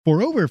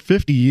For over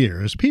 50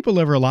 years, people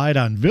have relied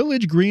on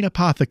Village Green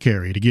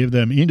Apothecary to give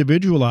them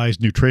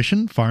individualized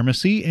nutrition,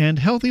 pharmacy, and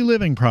healthy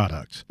living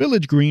products.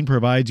 Village Green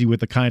provides you with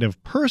the kind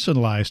of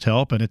personalized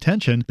help and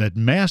attention that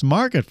mass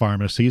market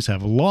pharmacies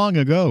have long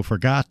ago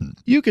forgotten.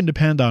 You can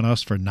depend on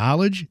us for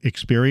knowledge,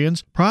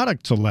 experience,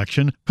 product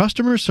selection,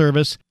 customer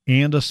service,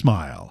 and a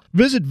smile.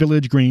 Visit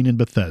Village Green in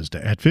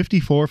Bethesda at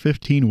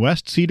 5415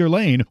 West Cedar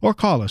Lane or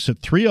call us at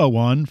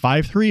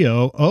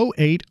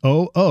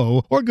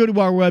 301-530-0800 or go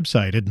to our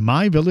website at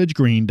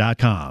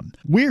myvillagegreen.com.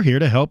 We're here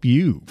to help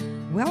you.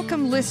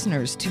 Welcome,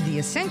 listeners, to the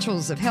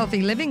Essentials of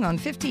Healthy Living on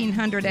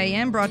 1500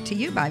 AM, brought to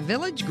you by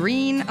Village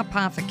Green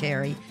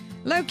Apothecary,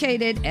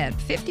 located at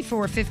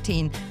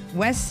 5415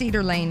 West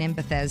Cedar Lane in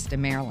Bethesda,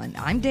 Maryland.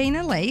 I'm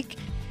Dana Laake,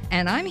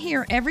 and I'm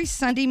here every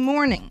Sunday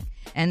morning.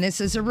 And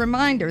this is a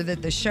reminder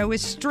that the show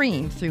is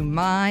streamed through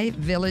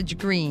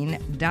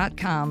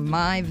myvillagegreen.com,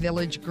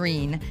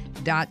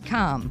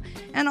 myvillagegreen.com.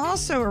 And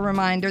also a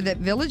reminder that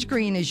Village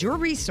Green is your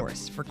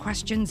resource for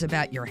questions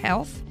about your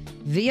health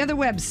via the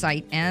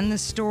website and the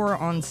store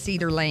on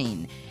Cedar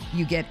Lane.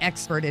 You get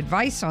expert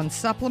advice on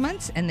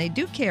supplements, and they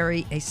do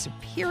carry a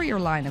superior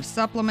line of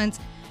supplements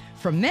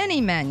from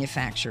many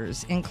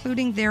manufacturers,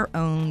 including their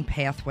own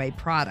Pathway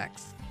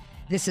products.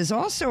 This is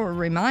also a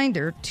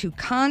reminder to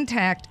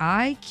contact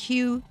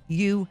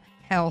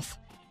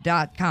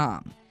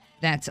iqyouhealth.com.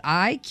 That's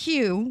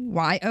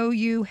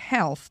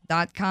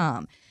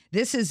iqyouhealth.com.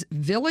 This is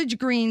Village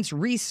Green's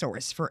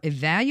resource for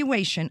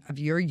evaluation of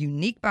your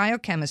unique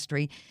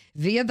biochemistry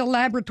via the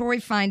laboratory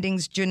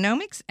findings,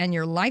 genomics, and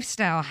your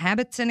lifestyle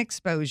habits and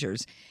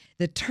exposures.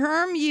 The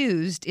term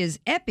used is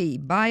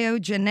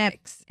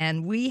epibiogenetics,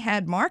 and we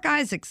had Mark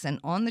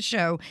Isaacson on the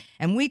show,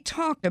 and we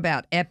talked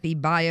about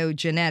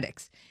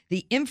epibiogenetics.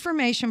 The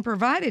information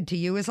provided to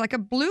you is like a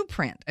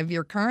blueprint of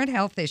your current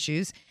health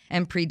issues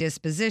and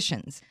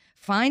predispositions.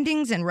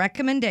 Findings and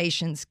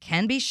recommendations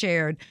can be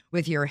shared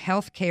with your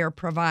healthcare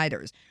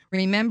providers.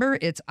 Remember,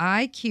 it's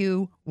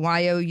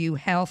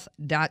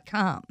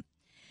iqyouhealth.com.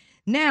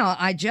 Now,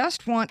 I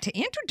just want to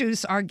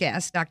introduce our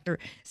guest, Dr.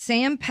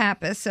 Sam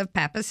Pappas of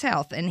Pappas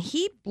Health, and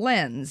he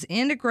blends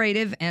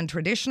integrative and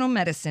traditional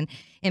medicine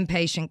in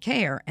patient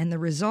care, and the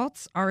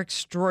results are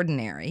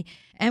extraordinary.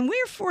 And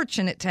we're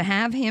fortunate to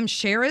have him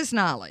share his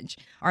knowledge.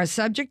 Our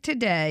subject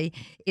today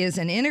is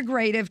an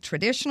integrative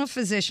traditional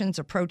physician's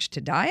approach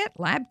to diet,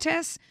 lab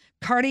tests,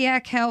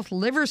 cardiac health,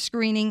 liver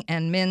screening,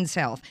 and men's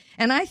health.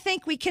 And I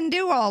think we can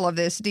do all of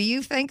this. Do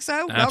you think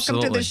so?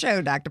 Absolutely. Welcome to the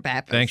show, Dr.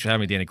 Pappas. Thanks for having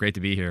me, Dana. Great to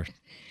be here.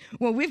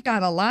 Well, we've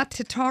got a lot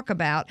to talk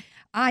about.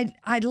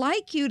 I'd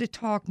like you to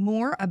talk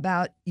more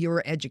about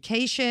your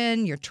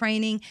education, your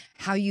training,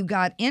 how you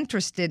got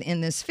interested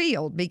in this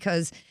field,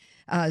 because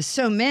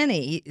so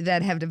many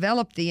that have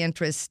developed the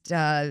interest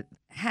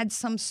had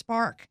some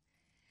spark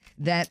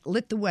that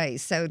lit the way.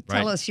 So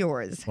tell us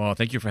yours. Well,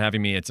 thank you for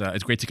having me. It's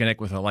great to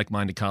connect with a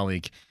like-minded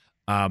colleague.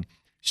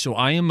 So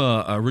I am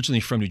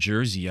originally from New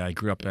Jersey. I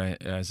grew up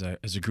as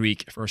a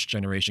Greek,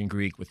 first-generation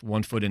Greek, with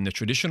one foot in the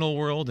traditional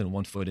world and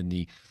one foot in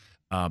the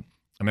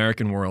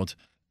American world.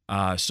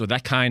 So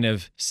that kind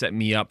of set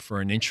me up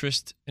for an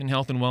interest in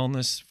health and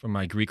wellness from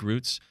my Greek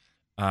roots.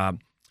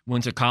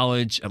 Went to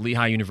college at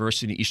Lehigh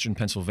University, Eastern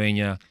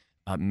Pennsylvania,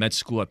 med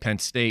school at Penn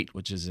State,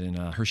 which is in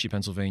Hershey,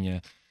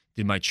 Pennsylvania.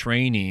 Did my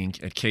training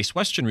at Case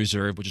Western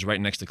Reserve, which is right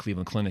next to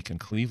Cleveland Clinic in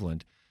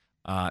Cleveland.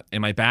 And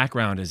my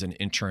background as an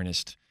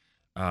internist,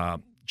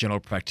 general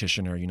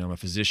practitioner. I'm a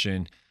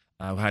physician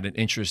who had an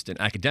interest in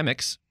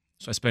academics.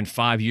 So I spent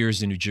 5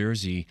 years in New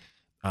Jersey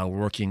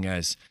working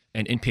as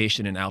an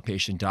inpatient and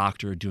outpatient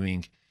doctor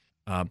doing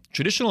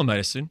traditional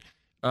medicine,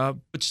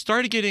 but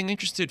started getting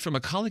interested from a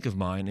colleague of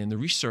mine in the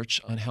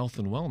research on health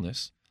and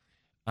wellness.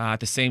 At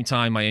the same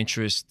time, my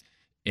interest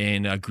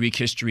in Greek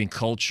history and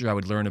culture, I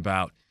would learn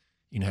about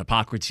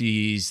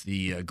Hippocrates,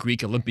 the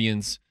Greek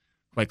Olympians,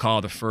 who I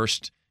call the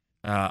first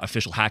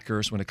official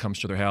hackers when it comes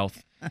to their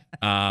health.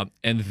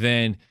 And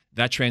then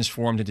that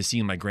transformed into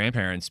seeing my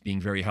grandparents being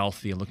very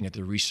healthy and looking at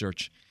the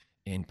research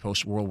in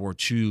post-World War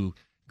II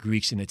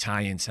Greeks and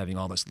Italians having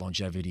all this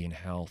longevity and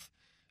health.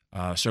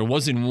 So it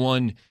wasn't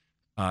one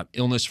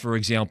illness, for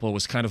example. It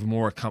was kind of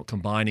more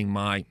combining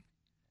my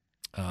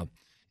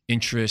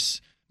interests,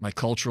 my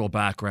cultural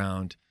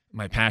background,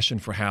 my passion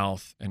for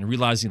health, and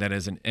realizing that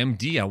as an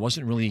MD, I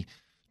wasn't really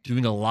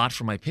doing a lot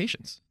for my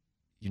patients.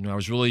 I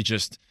was really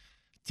just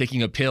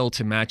taking a pill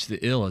to match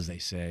the ill, as they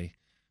say.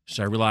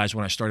 So I realized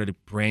when I started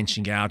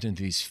branching out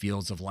into these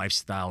fields of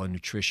lifestyle and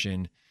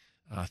nutrition,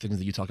 things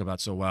that you talk about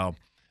so well,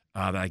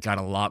 that I got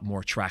a lot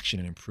more traction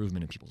and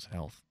improvement in people's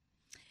health.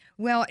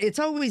 Well, it's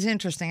always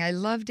interesting. I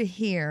love to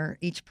hear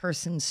each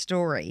person's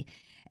story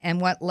and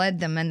what led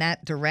them in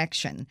that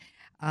direction.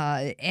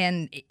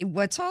 And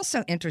what's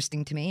also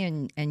interesting to me,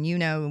 and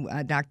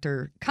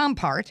Dr.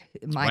 Compart,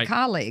 my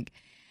colleague,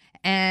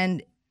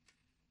 and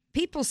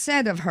people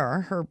said of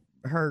her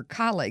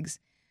colleagues,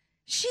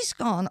 she's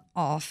gone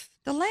off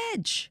the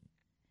ledge.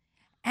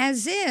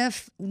 As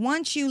if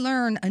once you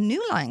learn a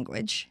new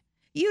language,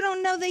 you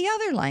don't know the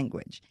other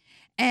language.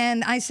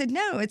 And I said,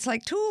 no, it's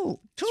like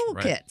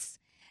toolkits.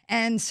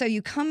 And so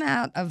you come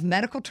out of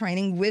medical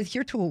training with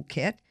your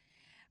toolkit,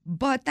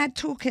 but that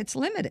toolkit's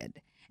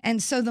limited.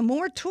 And so the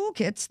more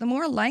toolkits, the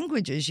more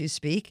languages you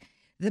speak,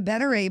 the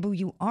better able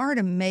you are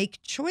to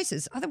make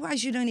choices.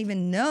 Otherwise, you don't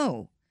even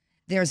know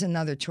there's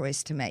another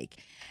choice to make.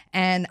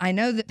 And I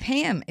know that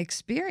Pam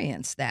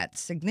experienced that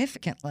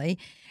significantly,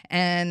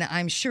 and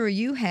I'm sure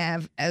you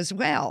have as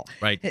well.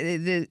 Right.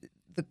 The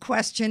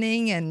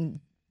questioning and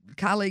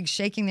colleagues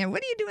shaking their,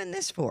 what are you doing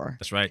this for?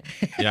 That's right.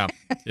 Yeah.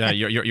 Yeah.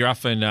 You're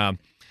often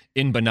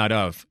in but not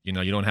of. You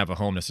don't have a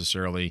home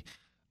necessarily.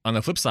 On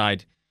the flip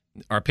side,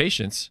 our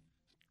patients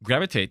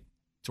gravitate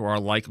to our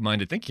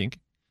like-minded thinking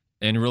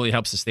and really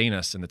help sustain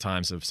us in the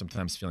times of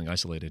sometimes feeling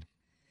isolated.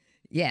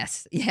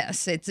 Yes,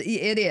 it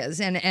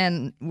is,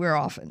 and we're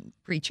often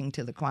preaching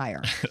to the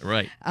choir.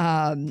 Right.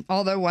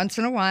 Although once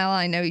in a while,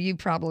 I know you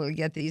probably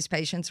get these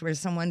patients where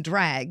someone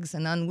drags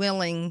an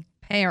unwilling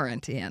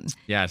parent in.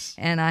 Yes.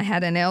 And I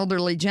had an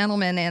elderly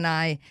gentleman, and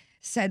I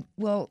said,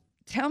 well,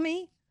 tell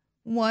me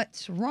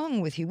what's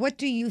wrong with you. What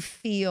do you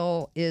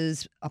feel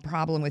is a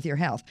problem with your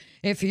health?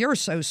 If you're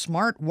so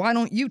smart, why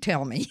don't you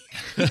tell me?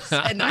 He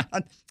said, no,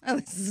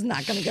 this is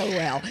not going to go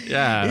well.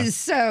 Yeah.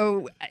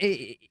 So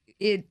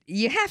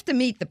you have to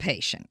meet the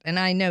patient, and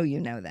I know you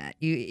know that.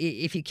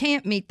 If you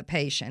can't meet the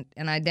patient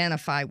and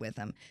identify with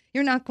them,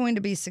 you're not going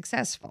to be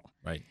successful.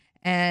 Right.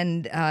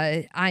 And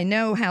I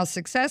know how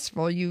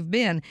successful you've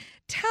been.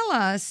 Tell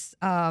us,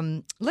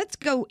 let's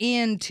go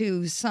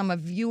into some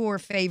of your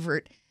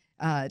favorite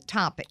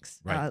topics,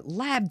 right.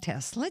 Lab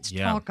tests. Let's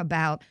talk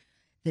about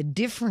the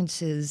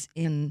differences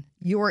in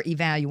your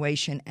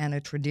evaluation and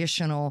a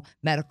traditional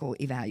medical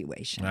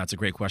evaluation. That's a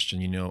great question.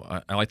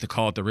 I like to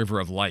call it the river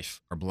of life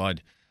or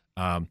blood.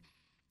 A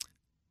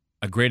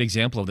great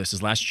example of this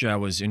is last year I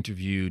was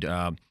interviewed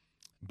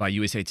by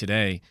USA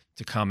Today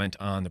to comment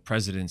on the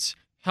president's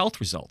health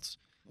results.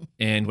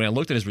 And when I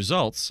looked at his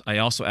results, I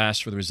also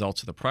asked for the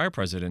results of the prior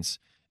presidents.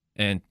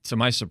 And to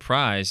my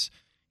surprise,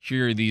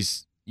 here are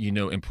these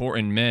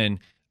important men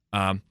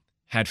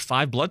had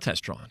 5 blood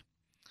tests drawn.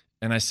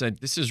 And I said,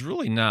 this is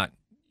really not,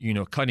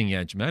 cutting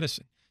edge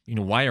medicine.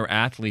 Why are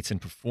athletes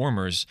and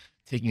performers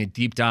taking a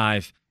deep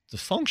dive to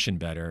function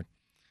better?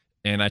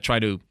 And I try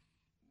to,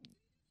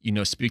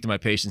 speak to my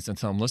patients and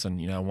tell them,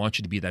 listen, I want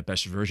you to be that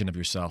best version of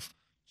yourself.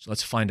 So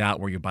let's find out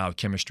where your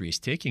biochemistry is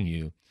taking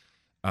you.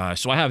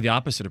 So I have the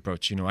opposite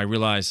approach. I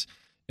realize,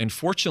 and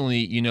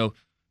fortunately,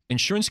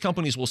 insurance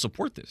companies will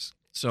support this.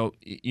 So,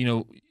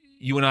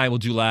 you and I will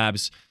do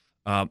labs,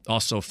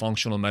 also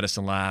functional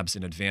medicine labs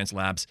and advanced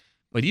labs,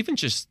 but even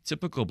just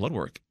typical blood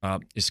work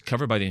is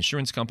covered by the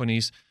insurance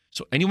companies.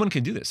 So anyone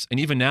can do this. And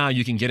even now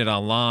you can get it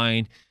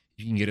online.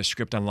 You can get a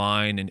script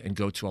online and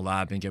go to a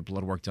lab and get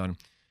blood work done.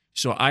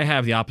 So I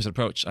have the opposite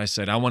approach. I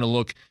said, I want to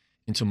look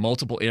into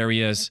multiple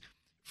areas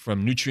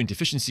from nutrient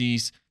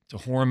deficiencies to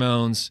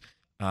hormones,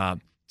 to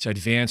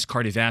advanced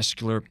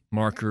cardiovascular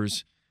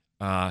markers,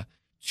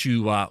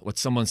 to what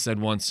someone said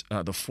once,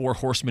 the 4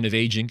 horsemen of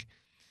aging.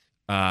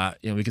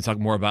 We can talk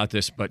more about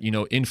this, but,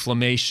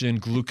 inflammation,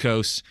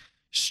 glucose,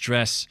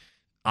 stress,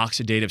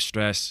 oxidative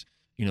stress,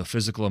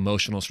 physical,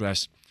 emotional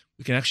stress.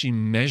 We can actually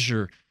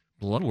measure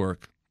blood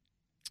work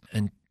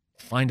and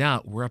find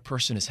out where a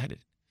person is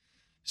headed.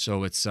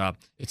 So it's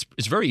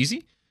very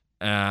easy.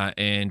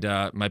 And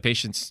my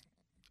patients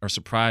are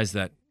surprised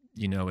that,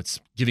 it's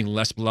giving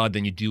less blood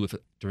than you do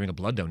during a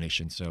blood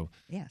donation. So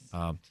yes.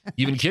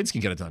 Even kids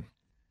can get it done.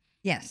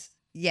 Yes.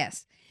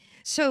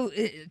 So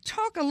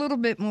talk a little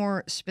bit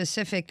more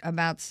specific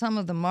about some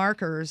of the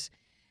markers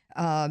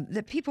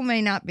that people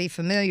may not be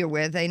familiar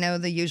with. They know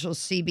the usual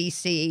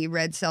CBC,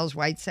 red cells,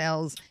 white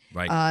cells.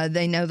 Right.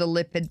 They know the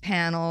lipid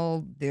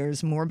panel.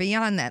 There's more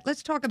beyond that.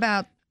 Let's talk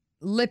about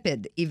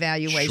lipid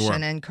evaluation Sure.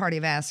 and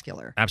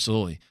cardiovascular.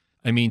 Absolutely.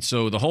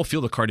 So the whole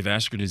field of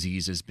cardiovascular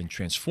disease has been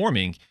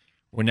transforming.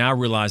 We're now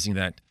realizing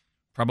that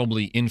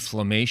probably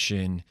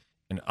inflammation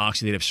and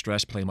oxidative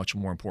stress play a much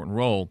more important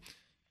role.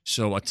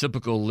 So a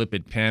typical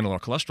lipid panel or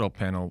cholesterol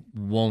panel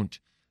won't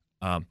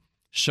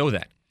show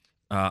that.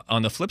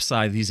 On the flip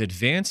side, these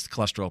advanced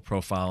cholesterol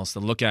profiles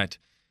that look at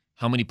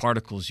how many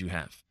particles you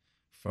have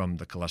from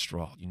the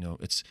cholesterol,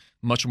 it's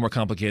much more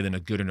complicated than a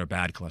good and a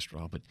bad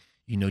cholesterol. But,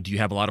 do you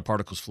have a lot of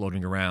particles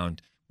floating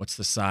around? What's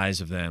the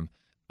size of them?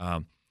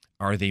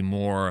 Are they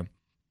more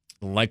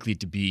likely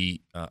to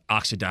be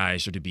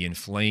oxidized or to be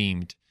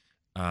inflamed?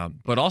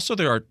 But also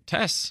there are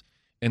tests.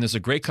 And there's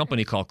a great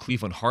company called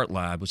Cleveland Heart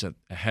Lab, which is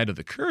ahead of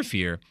the curve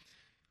here,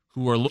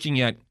 who are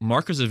looking at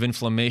markers of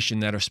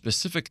inflammation that are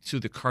specific to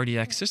the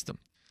cardiac system.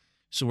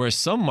 So whereas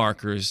some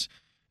markers,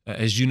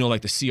 as you know,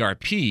 like the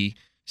CRP,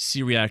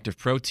 C-reactive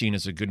protein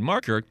is a good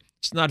marker,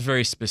 it's not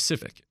very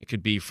specific. It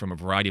could be from a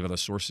variety of other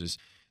sources.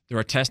 There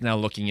are tests now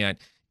looking at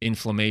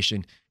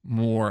inflammation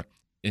more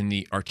in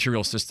the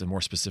arterial system,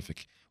 more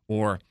specific.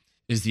 Or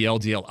is the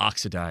LDL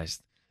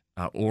oxidized?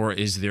 Or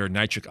is there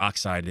nitric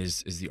oxide?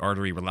 Is the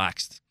artery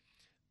relaxed?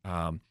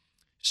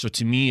 So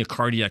to me, a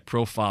cardiac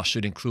profile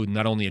should include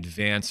not only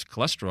advanced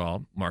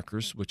cholesterol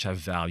markers, which have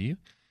value,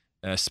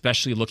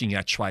 especially looking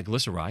at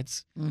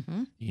triglycerides.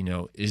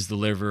 Mm-hmm. Is the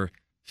liver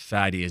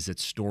fatty as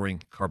it's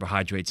storing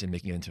carbohydrates and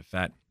making it into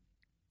fat,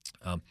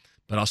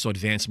 but also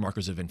advanced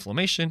markers of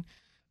inflammation.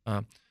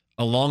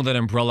 Along that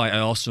umbrella, I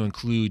also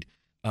include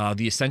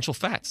the essential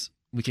fats.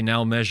 We can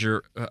now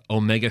measure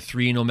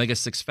omega-3 and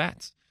omega-6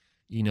 fats.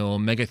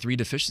 Omega-3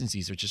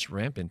 deficiencies are just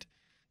rampant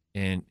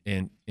in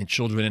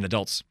children and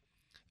adults.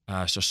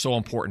 So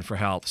important for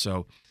health.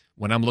 So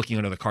when I'm looking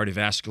under the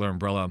cardiovascular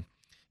umbrella,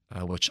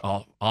 which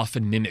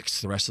often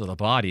mimics the rest of the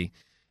body,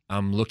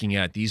 I'm looking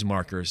at these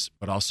markers,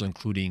 but also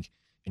including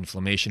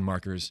inflammation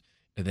markers,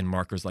 and then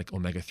markers like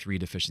omega-3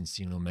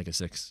 deficiency and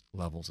omega-6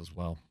 levels as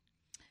well.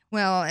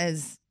 Well,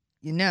 as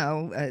you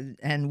know,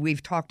 and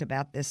we've talked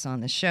about this on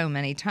the show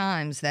many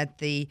times, that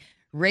the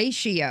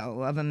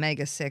ratio of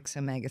omega-6,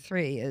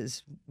 omega-3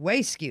 is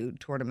way skewed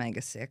toward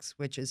omega-6,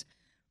 which is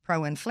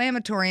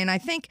pro-inflammatory. And I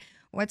think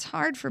what's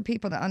hard for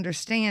people to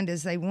understand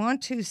is they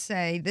want to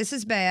say, this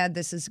is bad,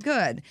 this is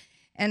good.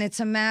 And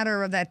it's a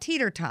matter of that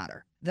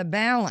teeter-totter, the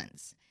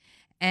balance.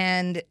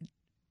 And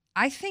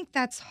I think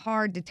that's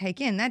hard to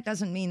take in. That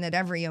doesn't mean that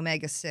every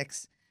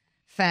omega-6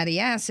 fatty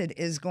acid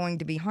is going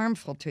to be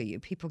harmful to you.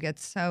 People get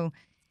so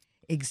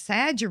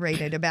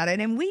exaggerated about it,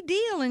 and we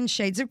deal in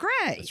shades of gray.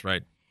 That's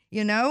right.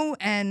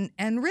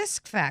 And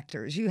risk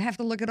factors. You have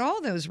to look at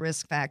all those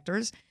risk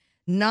factors,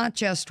 not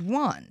just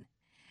one.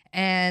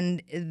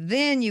 And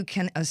then you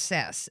can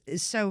assess.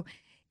 So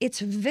it's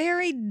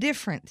very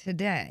different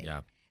today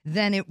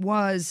than it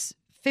was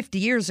 50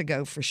 years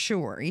ago, for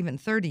sure, even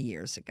 30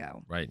 years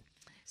ago. Right.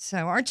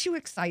 So aren't you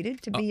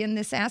excited to be in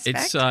this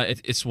aspect?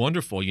 It's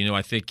wonderful.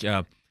 I think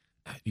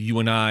you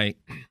and I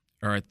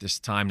are at this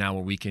time now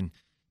where we can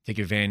take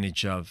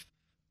advantage of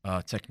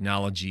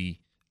technology,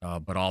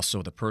 but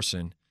also the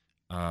person.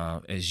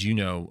 As you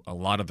know, a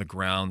lot of the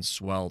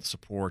groundswell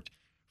support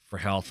for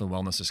health and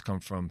wellness has come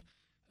from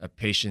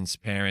patients,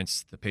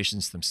 parents, the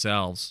patients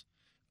themselves,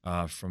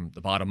 from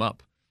the bottom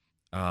up.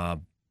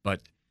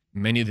 But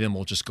many of them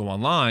will just go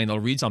online, they'll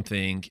read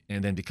something,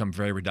 and then become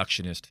very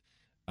reductionist.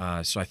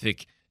 So I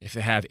think if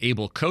they have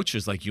able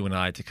coaches like you and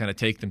I to kind of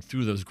take them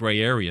through those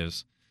gray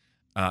areas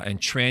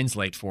and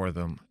translate for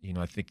them,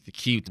 I think the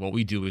key to what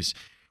we do is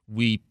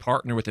we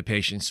partner with the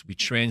patients, we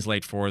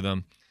translate for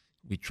them,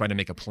 we try to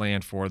make a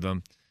plan for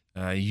them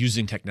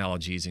using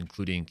technologies,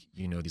 including,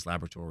 these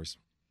laboratories.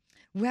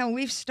 Well,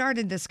 we've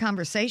started this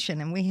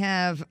conversation, and we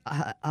have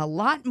a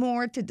lot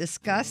more to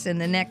discuss in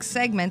the next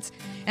segments.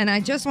 And I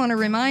just want to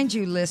remind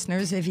you,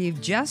 listeners, if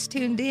you've just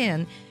tuned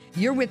in,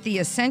 you're with the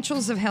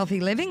Essentials of Healthy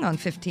Living on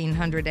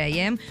 1500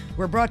 AM.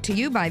 We're brought to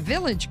you by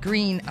Village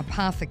Green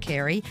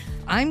Apothecary.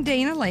 I'm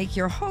Dana Laake,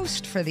 your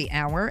host for the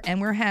hour,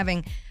 and we're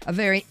having a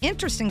very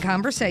interesting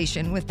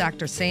conversation with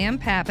Dr. Sam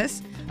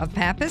Pappas of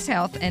Pappas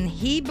Health, and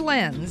he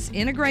blends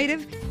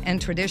integrative and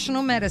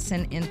traditional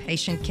medicine in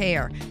patient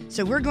care.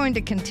 So we're going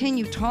to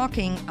continue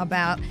talking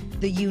about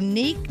the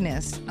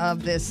uniqueness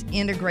of this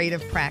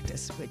integrative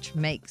practice, which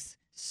makes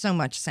so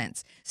much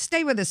sense.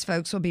 Stay with us,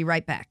 folks. We'll be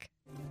right back.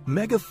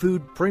 Mega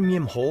Food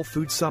Premium Whole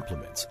Food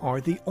Supplements are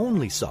the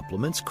only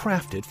supplements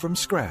crafted from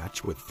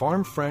scratch with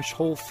farm-fresh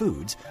whole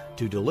foods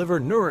to deliver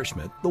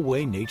nourishment the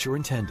way nature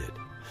intended.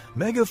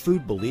 Mega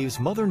Food believes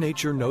Mother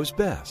Nature knows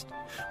best.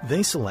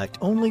 They select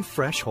only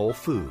fresh whole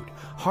food,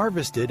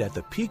 harvested at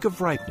the peak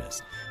of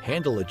ripeness,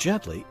 handle it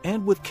gently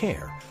and with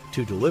care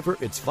to deliver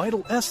its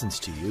vital essence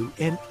to you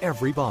in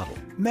every bottle.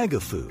 Mega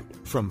Food,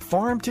 from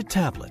farm to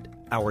tablet.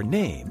 Our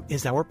name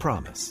is our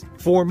promise.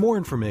 For more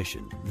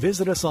information,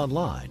 visit us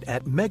online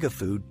at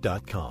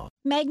megafood.com.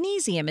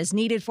 Magnesium is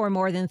needed for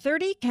more than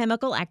 30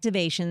 chemical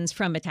activations,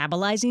 from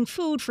metabolizing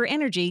food for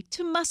energy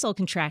to muscle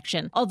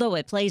contraction. Although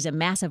it plays a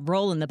massive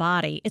role in the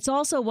body, it's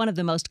also one of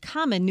the most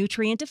common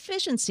nutrient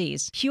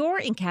deficiencies.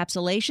 Pure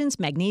Encapsulations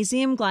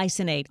Magnesium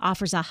Glycinate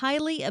offers a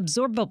highly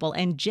absorbable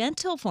and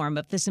gentle form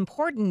of this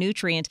important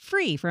nutrient,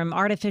 free from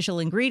artificial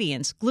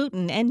ingredients,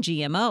 gluten, and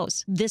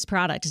GMOs. This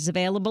product is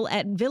available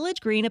at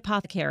Village Green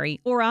Apothecary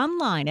or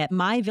online at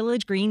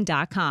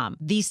myvillagegreen.com.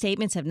 These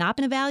statements have not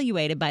been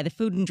evaluated by the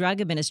Food and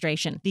Drug Administration.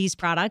 These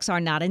products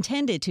are not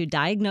intended to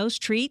diagnose,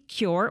 treat,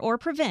 cure, or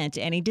prevent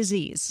any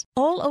disease.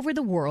 All over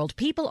the world,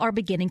 people are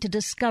beginning to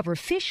discover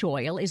fish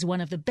oil is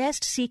one of the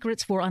best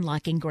secrets for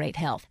unlocking great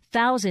health.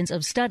 Thousands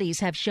of studies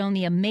have shown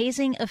the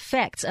amazing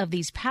effects of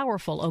these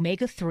powerful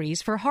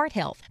omega-3s for heart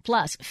health.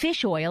 Plus,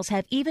 fish oils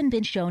have even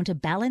been shown to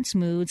balance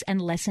moods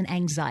and lessen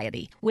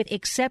anxiety. With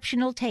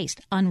exceptional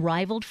taste,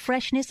 unrivaled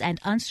freshness, and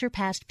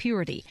unsurpassed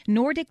purity,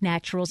 Nordic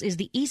Naturals is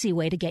the easy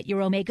way to get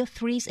your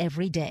omega-3s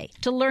every day.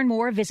 To learn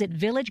more, visit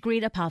Village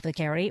Green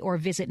Apothecary or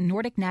visit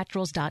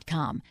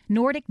NordicNaturals.com.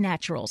 Nordic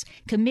Naturals,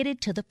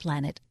 committed to the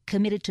planet,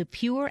 committed to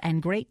pure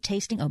and great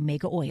tasting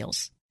omega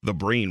oils. The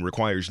brain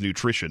requires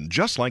nutrition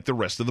just like the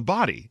rest of the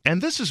body,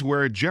 and this is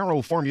where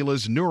Jarrow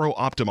Formula's Neuro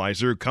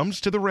Optimizer comes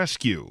to the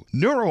rescue.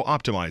 Neuro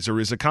Optimizer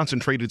is a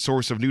concentrated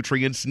source of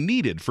nutrients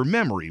needed for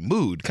memory,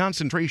 mood,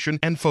 concentration,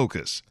 and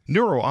focus.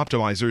 Neuro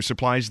Optimizer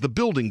supplies the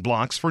building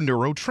blocks for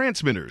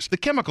neurotransmitters, the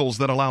chemicals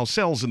that allow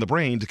cells in the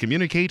brain to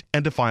communicate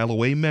and to file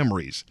away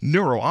memories.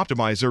 Neuro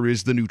Optimizer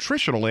is the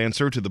nutritional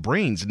answer to the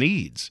brain's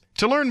needs.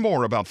 To learn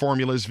more about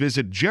formulas,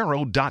 visit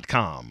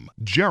Jarrow.com.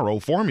 Jarrow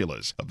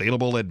Formulas,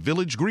 available at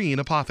Village Green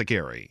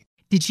Apothecary.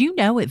 Did you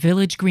know at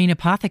Village Green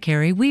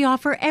Apothecary we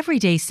offer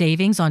everyday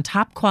savings on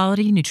top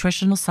quality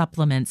nutritional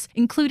supplements,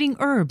 including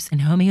herbs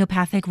and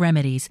homeopathic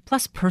remedies,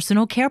 plus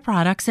personal care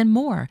products and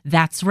more?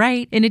 That's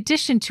right. In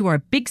addition to our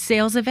big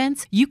sales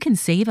events, you can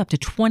save up to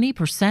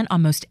 20%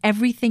 on most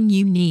everything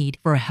you need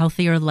for a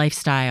healthier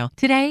lifestyle.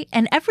 Today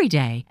and every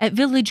day, at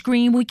Village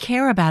Green, we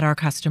care about our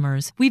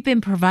customers. We've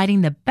been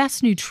providing the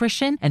best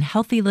nutrition and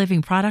healthy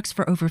living products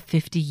for over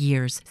 50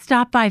 years.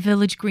 Stop by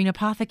Village Green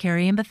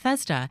Apothecary in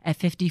Bethesda at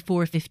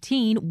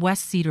 5415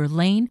 West Cedar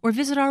Lane, or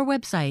visit our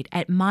website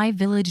at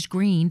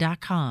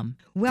myvillagegreen.com.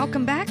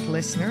 Welcome back,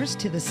 listeners,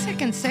 to the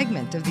second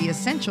segment of the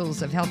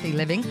Essentials of Healthy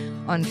Living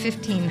on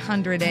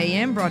 1500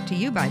 AM, brought to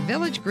you by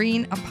Village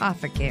Green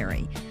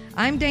Apothecary.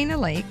 I'm Dana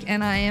Lake,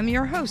 and I am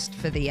your host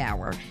for the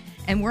hour.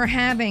 And we're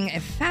having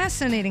a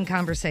fascinating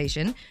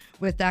conversation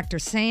with Dr.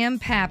 Sam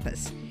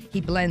Pappas.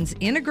 He blends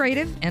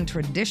integrative and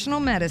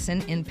traditional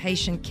medicine in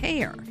patient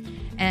care.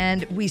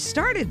 And we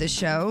started the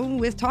show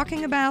with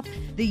talking about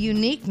the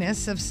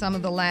uniqueness of some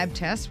of the lab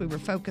tests. We were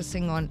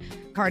focusing on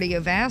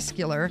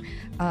cardiovascular.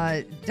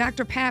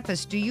 Dr.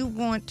 Pappas, do you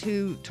want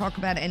to talk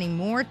about any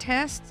more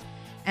tests?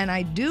 And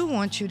I do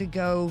want you to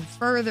go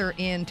further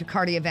into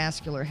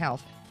cardiovascular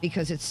health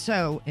because it's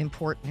so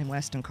important in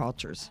Western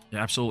cultures.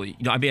 Yeah, absolutely.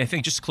 I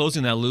think just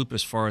closing that loop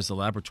as far as the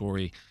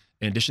laboratory,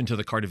 in addition to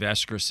the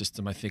cardiovascular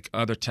system, I think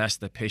other tests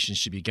that patients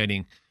should be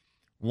getting,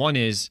 one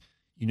is,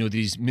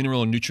 these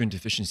mineral and nutrient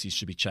deficiencies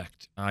should be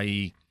checked,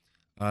 i.e.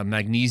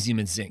 Magnesium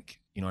and zinc,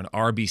 an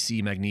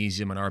RBC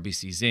magnesium and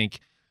RBC zinc,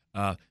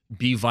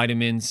 B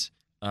vitamins,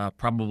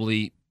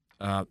 probably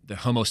the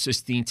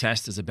homocysteine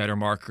test is a better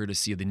marker to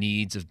see the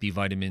needs of B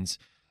vitamins,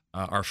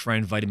 our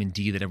friend vitamin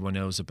D that everyone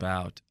knows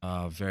about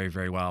very,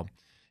 very well,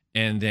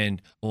 and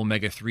then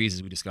omega-3s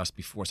as we discussed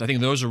before. So I think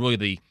those are really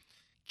the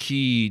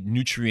key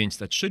nutrients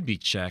that should be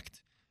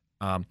checked.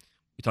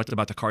 We talked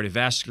about the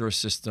cardiovascular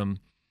system,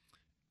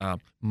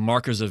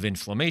 markers of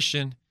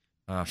inflammation,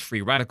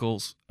 free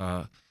radicals.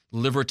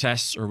 Liver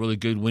tests are a really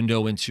good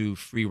window into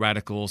free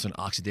radicals and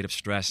oxidative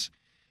stress.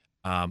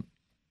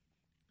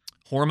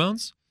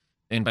 Hormones,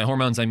 and by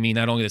hormones I mean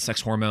not only the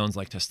sex hormones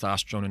like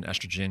testosterone and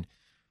estrogen,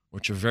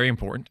 which are very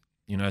important.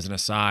 As an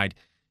aside,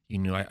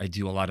 I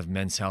do a lot of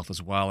men's health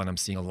as well, and I'm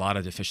seeing a lot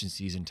of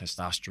deficiencies in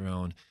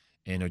testosterone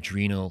and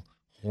adrenal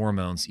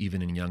hormones,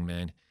 even in young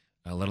men,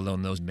 let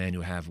alone those men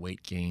who have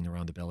weight gain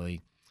around the belly.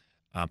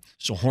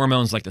 So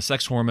hormones like the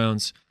sex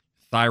hormones,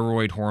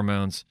 thyroid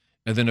hormones,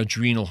 and then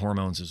adrenal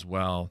hormones as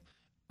well.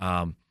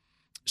 So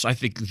I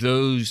think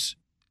those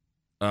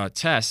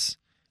tests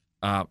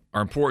are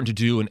important to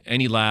do, and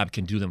any lab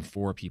can do them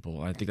for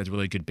people. I think that's a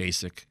really good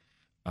basic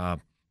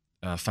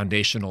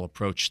foundational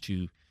approach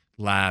to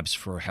labs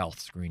for health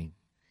screening.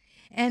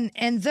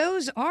 And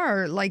those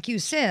are, like you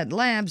said,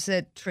 labs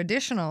that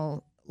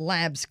traditional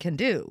labs can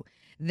do.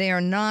 They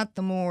are not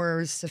the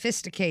more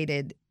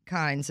sophisticated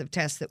kinds of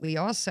tests that we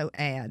also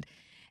add.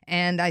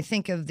 And I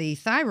think of the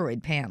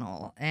thyroid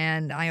panel,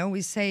 and I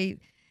always say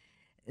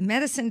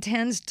medicine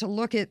tends to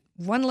look at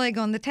one leg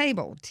on the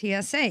table,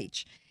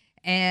 TSH.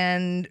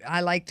 And I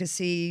like to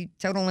see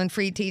total and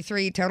free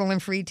T3, total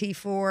and free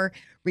T4,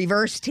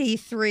 reverse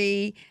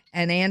T3,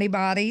 and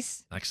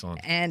antibodies.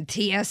 Excellent. And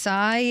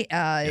TSI.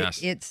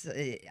 Yes.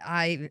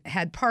 I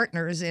had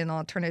partners in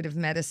alternative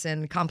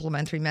medicine,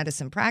 complementary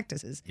medicine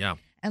practices,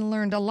 and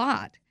learned a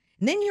lot.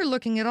 And then you're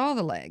looking at all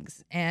the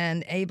legs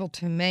and able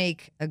to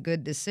make a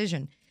good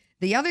decision.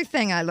 The other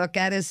thing I look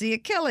at is the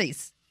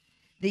Achilles.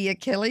 The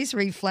Achilles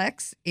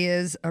reflex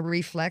is a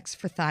reflex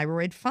for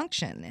thyroid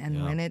function.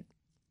 And when it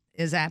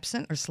is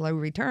absent or slow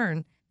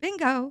return,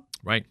 bingo.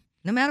 Right.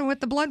 No matter what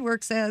the blood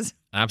work says.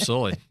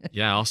 Absolutely.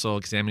 Yeah, also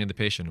examining the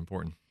patient,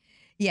 important.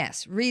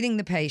 Yes, reading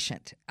the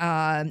patient.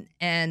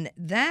 And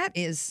that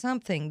is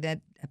something that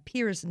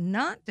appears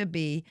not to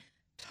be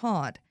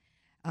taught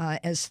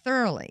as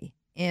thoroughly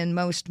in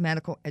most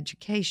medical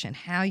education,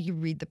 how you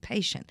read the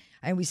patient.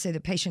 I always say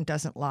the patient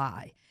doesn't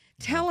lie.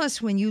 Tell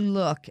us when you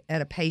look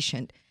at a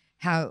patient,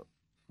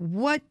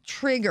 what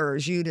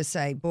triggers you to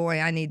say, boy,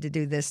 I need to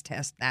do this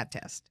test, that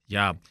test.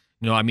 Yeah.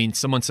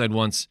 Someone said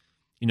once,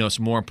 it's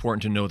more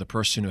important to know the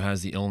person who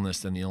has the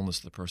illness than the illness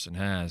the person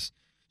has.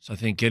 So I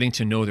think getting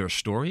to know their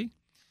story,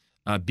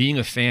 being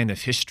a fan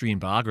of history and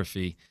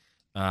biography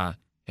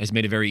has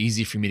made it very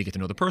easy for me to get to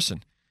know the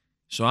person.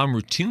 So I'm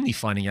routinely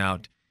finding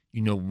out,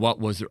 what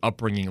was their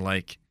upbringing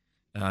like,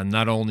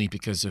 not only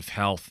because of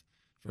health,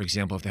 for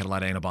example, if they had a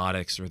lot of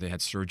antibiotics or they had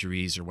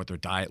surgeries or what their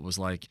diet was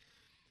like,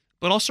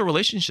 but also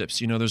relationships.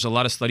 There's a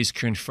lot of studies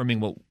confirming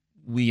what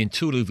we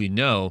intuitively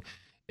know,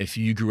 if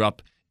you grew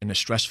up in a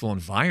stressful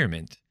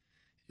environment,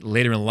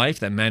 later in life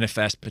that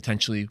manifests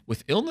potentially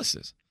with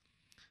illnesses.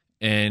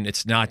 And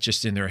it's not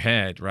just in their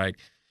head, right?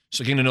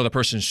 So getting to know the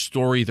person's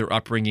story, their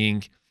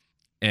upbringing,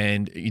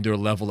 and their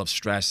level of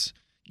stress,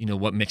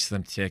 what makes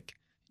them tick.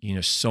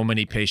 So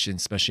many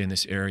patients, especially in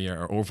this area,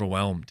 are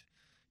overwhelmed.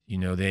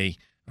 They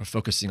are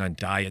focusing on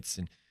diets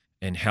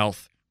and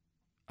health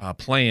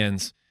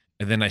plans,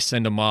 and then I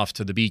send them off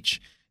to the beach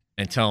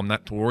and tell them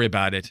not to worry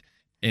about it,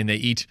 and they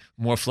eat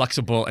more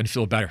flexible and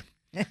feel better,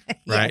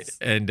 right? Yes.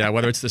 And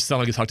whether it's the sun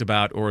like you talked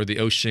about, or the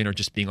ocean, or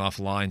just being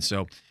offline.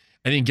 So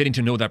I think getting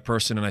to know that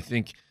person, and I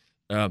think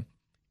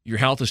your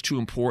health is too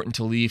important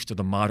to leave to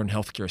the modern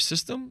healthcare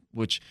system,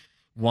 which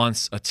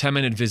wants a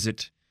 10-minute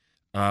visit,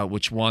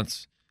 which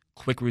wants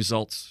quick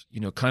results,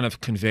 kind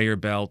of conveyor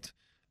belt,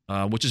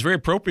 which is very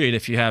appropriate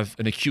if you have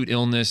an acute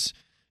illness,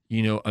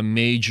 a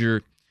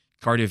major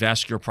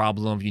cardiovascular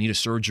problem, you need a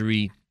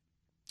surgery,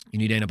 you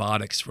need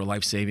antibiotics for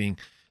life-saving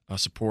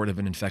support of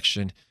an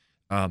infection.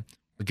 But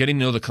getting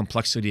to know the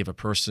complexity of a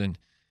person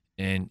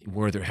and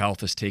where their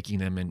health is taking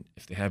them, and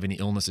if they have any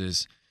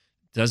illnesses,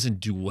 doesn't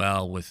do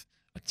well with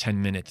a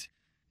 10-minute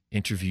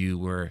interview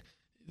where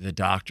the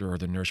doctor or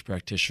the nurse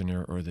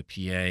practitioner or the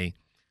PA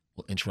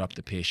will interrupt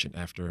the patient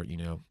after,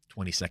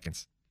 20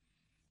 seconds.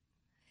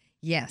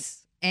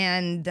 Yes.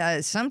 And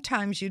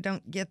sometimes you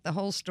don't get the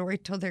whole story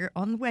till they're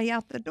on the way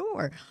out the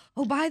door.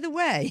 Oh, by the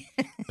way.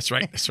 That's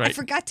right. That's right. I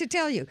forgot to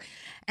tell you.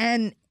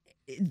 And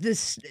the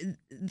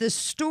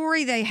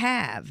story they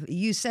have,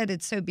 you said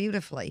it so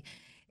beautifully.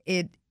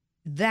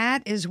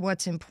 That is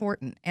what's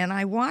important. And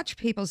I watch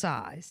people's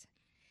eyes.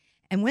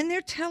 And when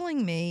they're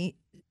telling me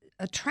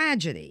a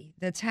tragedy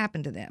that's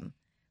happened to them,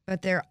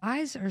 but their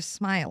eyes are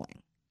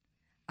smiling,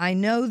 I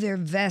know they're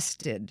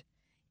vested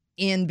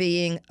in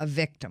being a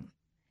victim.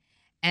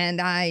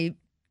 And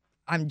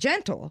I'm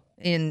gentle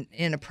in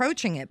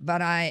approaching it,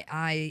 but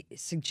I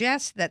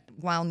suggest that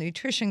while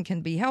nutrition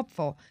can be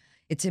helpful,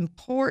 it's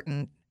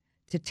important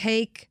to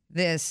take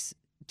this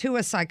to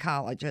a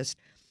psychologist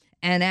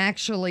and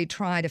actually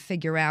try to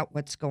figure out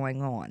what's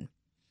going on.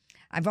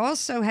 I've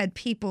also had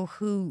people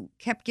who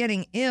kept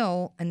getting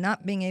ill and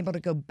not being able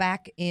to go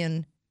back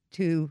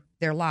into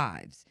their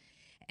lives.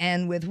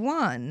 And with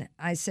one,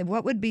 I said,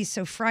 what would be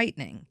so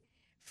frightening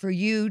for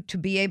you to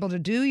be able to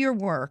do your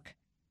work,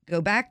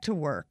 go back to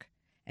work?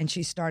 And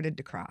she started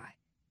to cry.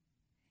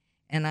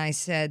 And I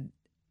said,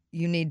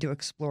 you need to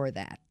explore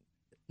that.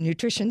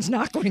 Nutrition's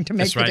not going to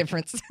make the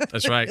difference.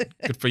 That's right.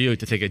 Good for you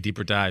to take a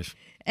deeper dive.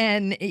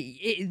 And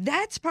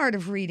that's part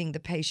of reading the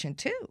patient,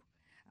 too.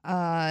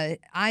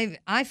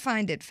 I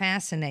find it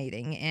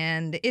fascinating,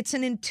 and it's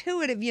an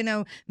intuitive,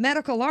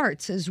 medical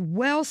arts is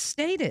well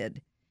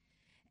stated.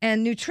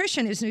 And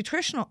nutrition is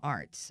nutritional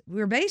arts.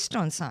 We're based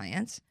on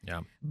science,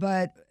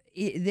 but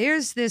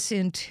there's this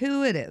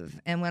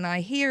intuitive. And when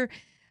I hear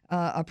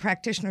a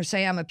practitioner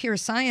say, I'm a pure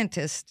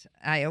scientist,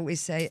 I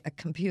always say a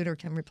computer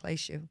can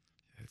replace you.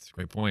 That's a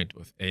great point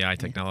with AI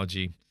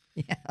technology.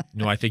 Yeah.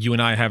 I think you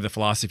and I have the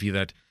philosophy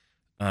that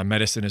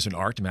medicine is an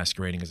art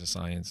masquerading as a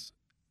science.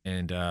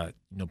 And,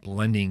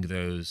 blending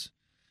those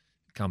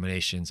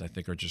combinations, I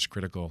think, are just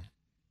critical.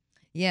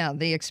 Yeah,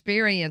 the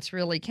experience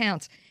really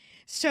counts.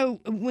 So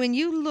when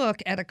you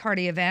look at a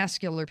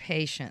cardiovascular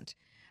patient,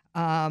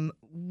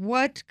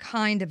 what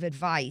kind of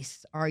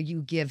advice are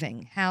you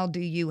giving? How do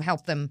you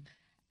help them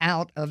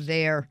out of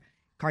their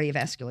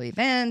cardiovascular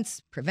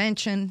events,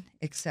 prevention,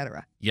 et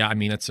cetera? Yeah, I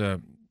mean, that's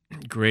a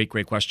great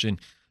question.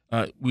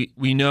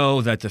 We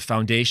know that the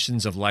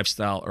foundations of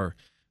lifestyle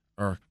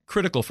are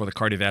critical for the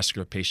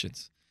cardiovascular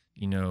patients.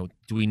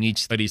 Do we need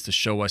studies to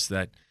show us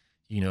that,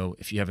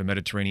 if you have a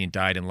Mediterranean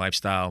diet and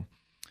lifestyle,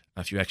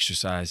 if you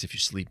exercise, if you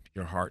sleep,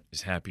 your heart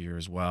is happier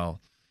as well?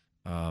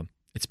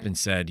 It's been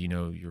said,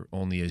 you're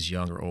only as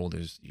young or old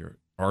as your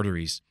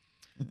arteries.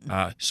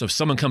 So if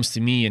someone comes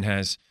to me and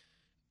has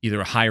either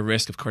a high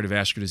risk of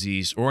cardiovascular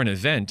disease or an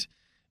event,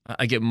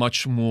 I get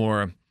much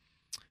more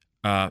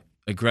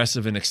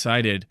aggressive and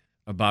excited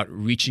about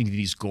reaching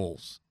these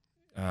goals.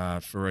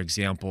 For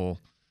example,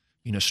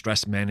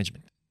 stress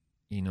management.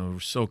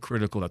 So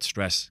critical that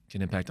stress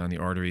can impact on the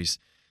arteries,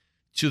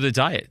 to the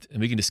diet.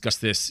 And we can discuss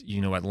this,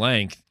 at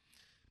length,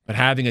 but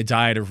having a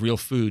diet of real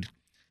food,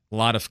 a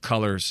lot of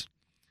colors,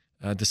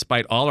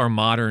 despite all our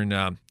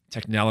modern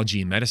technology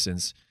and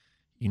medicines,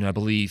 I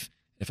believe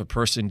if a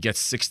person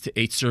gets 6 to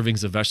 8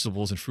 servings of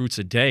vegetables and fruits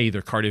a day,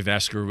 their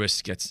cardiovascular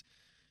risk gets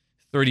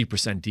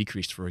 30%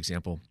 decreased, for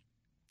example.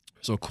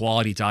 So a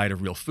quality diet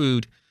of real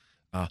food,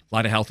 a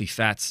lot of healthy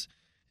fats.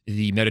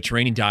 The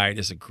Mediterranean diet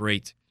is a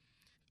great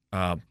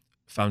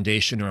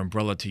foundation or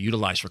umbrella to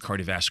utilize for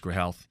cardiovascular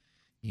health.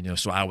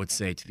 So I would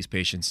say to these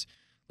patients,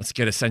 let's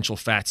get essential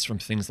fats from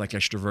things like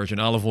extra virgin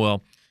olive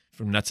oil,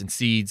 from nuts and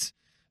seeds.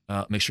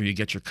 Make sure you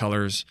get your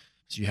colors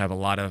so you have a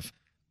lot of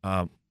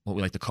what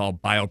we like to call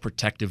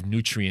bioprotective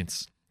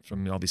nutrients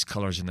from all these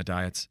colors in the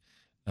diets.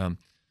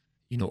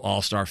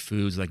 All-star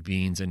foods like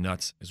beans and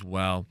nuts as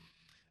well.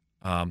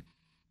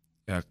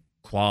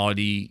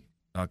 Quality,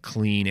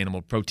 clean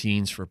animal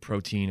proteins for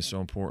protein is so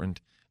important.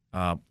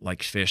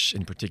 like fish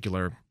in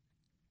particular.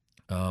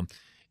 And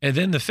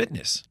then the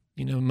fitness.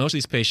 Most of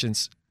these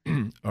patients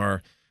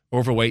are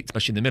overweight,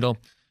 especially in the middle.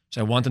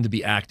 So I want them to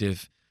be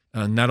active.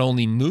 Not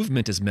only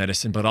movement is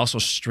medicine, but also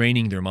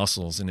straining their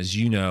muscles. And as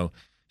you know,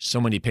 so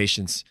many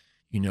patients,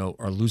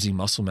 are losing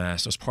muscle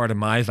mass. So as part of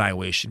my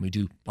evaluation, we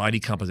do body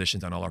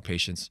compositions on all our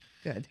patients.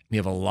 Good. We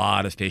have a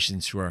lot of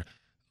patients who are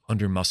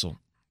under muscle.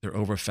 They're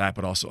over fat,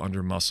 but also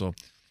under muscle.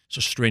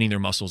 So straining their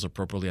muscles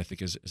appropriately, I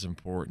think, is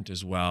important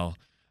as well.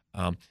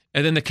 And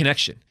then the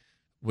connection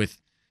with,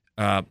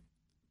 as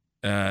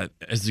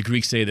the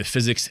Greeks say, the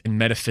physics and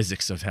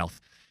metaphysics of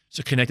health.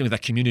 So connecting with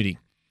that community.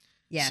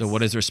 Yes. So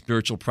what is their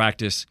spiritual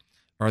practice?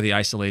 Are they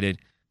isolated?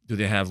 Do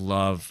they have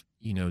love?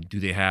 Do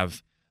they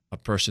have a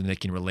person they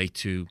can relate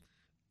to?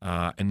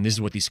 And this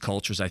is what these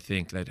cultures, I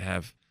think, that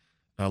have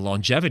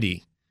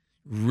longevity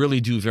really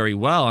do very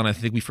well. And I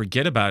think we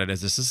forget about it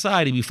as a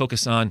society. We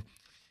focus on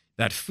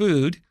that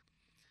food,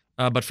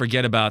 but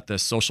forget about the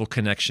social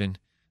connection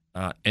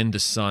and the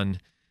sun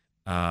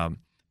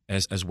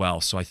as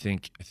well. So I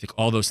think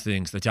all those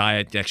things, the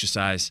diet, the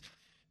exercise,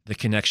 the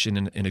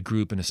connection in a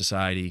group, in a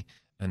society,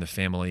 and the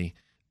family,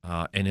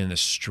 and in the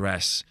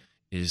stress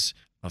is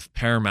of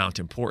paramount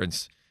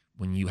importance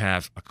when you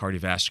have a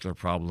cardiovascular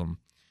problem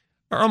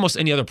or almost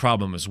any other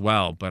problem as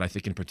well. But I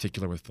think in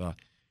particular with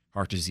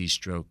heart disease,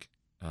 stroke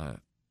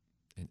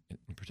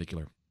in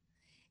particular.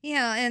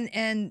 Yeah,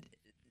 and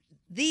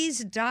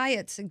these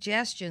diet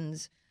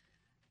suggestions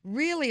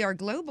really are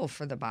global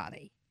for the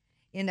body.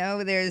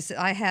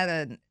 I had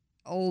an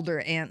older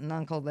aunt and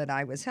uncle that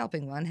I was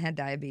helping. One had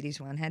diabetes,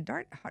 one had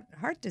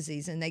heart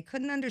disease, and they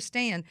couldn't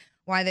understand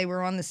why they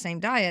were on the same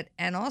diet,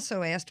 and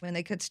also asked when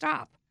they could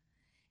stop.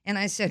 And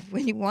I said,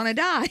 when you want to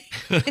die.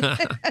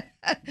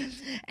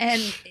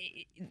 And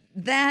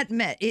that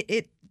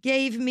it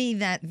gave me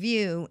that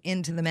view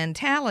into the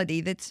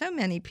mentality that so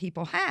many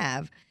people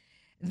have,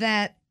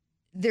 that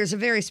there's a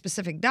very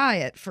specific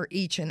diet for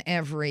each and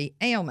every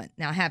ailment.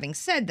 Now, having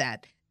said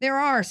that, there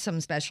are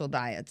some special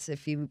diets.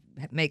 If you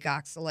make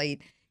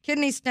oxalate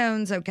kidney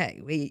stones,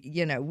 okay,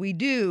 we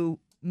do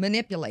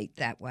manipulate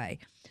that way.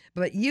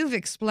 But you've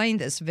explained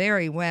this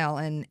very well,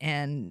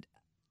 and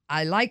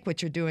I like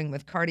what you're doing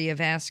with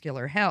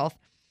cardiovascular health.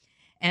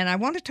 And I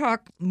want to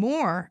talk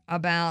more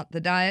about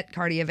the diet,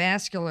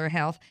 cardiovascular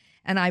health,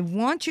 and I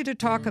want you to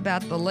talk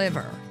about the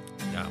liver.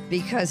 Yeah.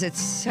 Because it's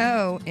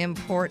so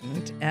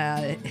important,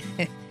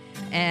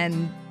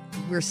 and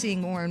we're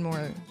seeing more and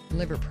more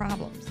liver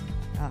problems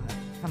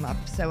come up.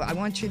 So I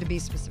want you to be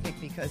specific,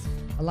 because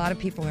a lot of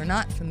people are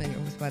not familiar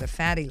with what a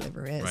fatty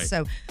liver is. Right.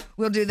 So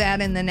we'll do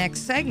that in the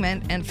next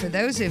segment. And for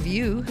those of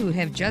you who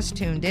have just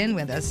tuned in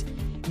with us,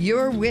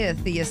 you're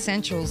with the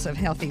Essentials of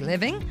Healthy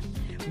Living.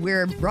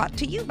 We're brought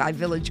to you by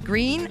Village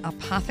Green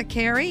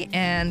Apothecary,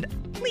 and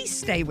please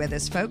stay with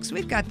us, folks.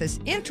 We've got this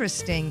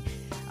interesting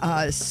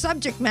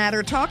subject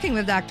matter talking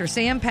with Dr.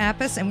 Sam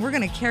Pappas, and we're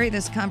going to carry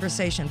this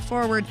conversation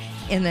forward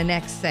in the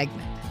next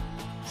segment.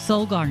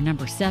 Solgar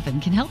number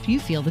 7 can help you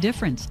feel the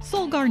difference.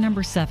 Solgar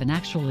number 7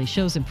 actually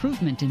shows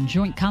improvement in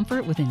joint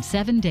comfort within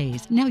 7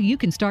 days. Now you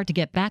can start to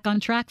get back on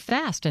track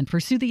fast and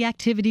pursue the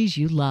activities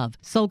you love.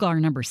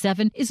 Solgar number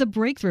 7 is a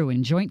breakthrough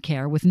in joint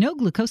care with no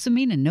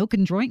glucosamine and no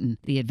chondroitin.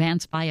 The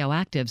advanced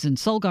bioactives in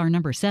Solgar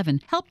number 7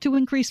 help to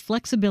increase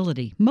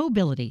flexibility,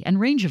 mobility, and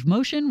range of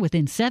motion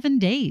within 7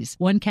 days.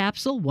 One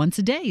capsule once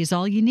a day is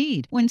all you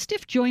need. When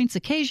stiff joints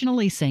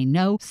occasionally say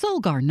no,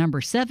 Solgar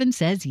number 7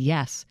 says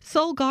yes.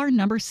 Solgar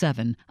number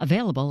 7.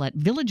 Available at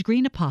Village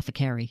Green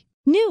Apothecary.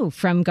 New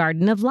from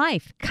Garden of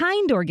Life,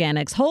 Kind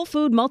Organics Whole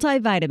Food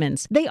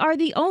Multivitamins. They are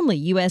the only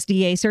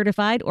USDA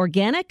certified,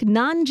 organic,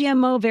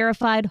 non-GMO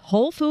verified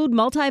whole food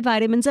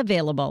multivitamins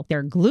available.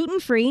 They're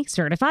gluten-free,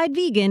 certified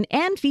vegan,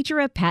 and feature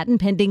a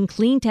patent-pending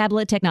clean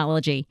tablet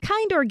technology.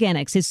 Kind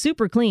Organics is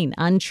super clean,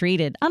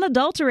 untreated,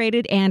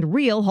 unadulterated, and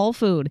real whole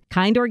food.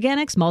 Kind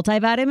Organics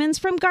multivitamins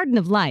from Garden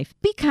of Life.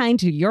 Be kind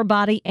to your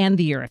body and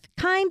the earth.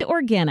 Kind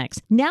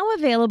Organics, now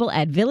available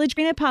at Village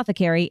Green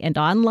Apothecary and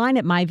online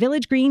at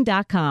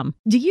myvillagegreen.com.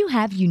 Do you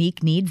have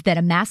unique needs that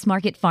a mass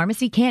market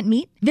pharmacy can't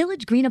meet?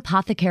 Village Green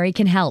Apothecary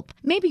can help.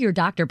 Maybe your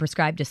doctor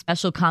prescribed a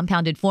special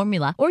compounded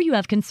formula, or you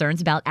have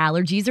concerns about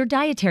allergies or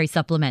dietary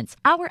supplements.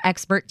 Our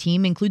expert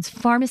team includes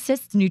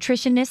pharmacists,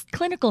 nutritionists,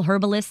 clinical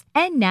herbalists,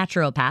 and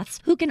naturopaths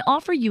who can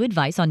offer you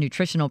advice on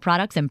nutritional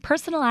products and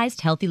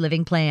personalized healthy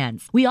living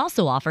plans. We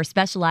also offer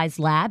specialized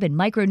lab and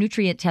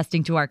micronutrient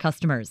testing to our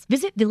customers.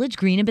 Visit Village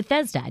Green in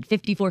Bethesda at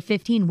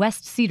 5415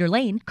 West Cedar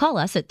Lane. Call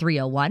us at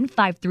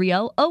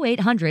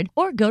 301-530-0800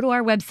 or go to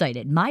our website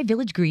at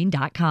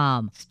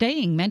myvillagegreen.com.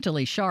 Staying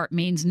mentally sharp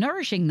means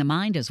nourishing the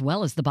mind as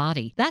well as the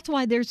body. That's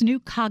why there's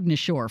new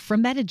Cognisure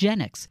from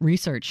Metagenics.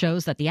 Research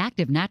shows that the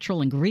active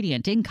natural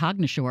ingredient in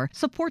Cognisure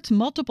supports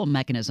multiple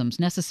mechanisms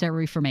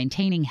necessary for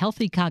maintaining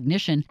healthy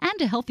cognition and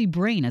a healthy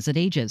brain as it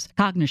ages.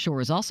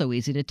 Cognisure is also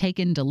easy to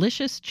take in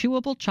delicious,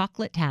 chewable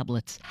chocolate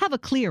tablets. Have a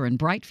clear and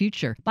bright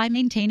future by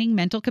maintaining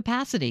mental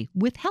capacity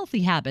with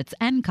healthy habits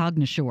and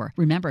Cognisure.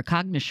 Remember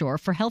Cognisure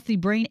for healthy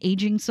brain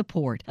aging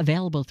support.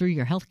 Available through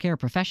your health healthcare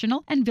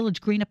professional and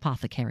Village Green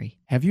Apothecary.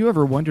 Have you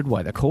ever wondered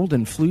why the cold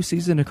and flu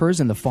season occurs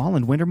in the fall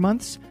and winter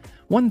months?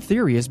 One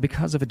theory is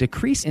because of a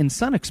decrease in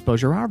sun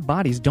exposure, our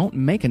bodies don't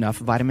make enough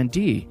vitamin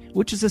D,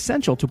 which is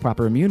essential to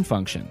proper immune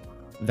function.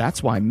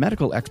 That's why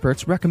medical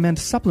experts recommend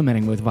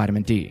supplementing with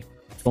vitamin D.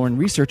 Thorne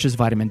Research's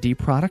vitamin D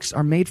products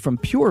are made from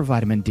pure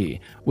vitamin D,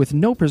 with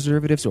no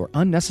preservatives or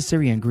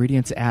unnecessary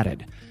ingredients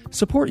added.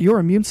 Support your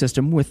immune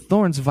system with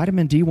Thorne's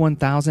vitamin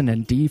D1000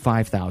 and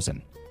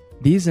D5000.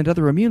 These and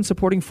other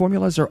immune-supporting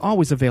formulas are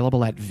always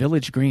available at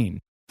Village Green.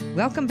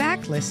 Welcome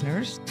back,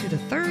 listeners, to the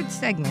third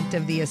segment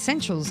of the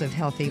Essentials of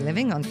Healthy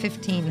Living on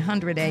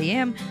 1500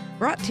 AM,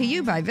 brought to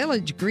you by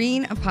Village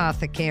Green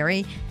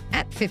Apothecary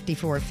at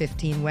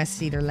 5415 West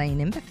Cedar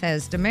Lane in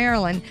Bethesda,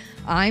 Maryland.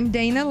 I'm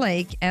Dana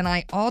Laake, and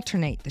I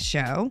alternate the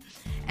show.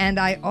 And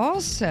I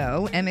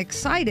also am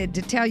excited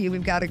to tell you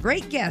we've got a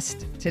great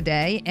guest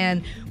today,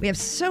 and we have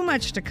so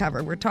much to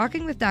cover. We're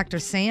talking with Dr.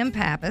 Sam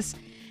Pappas,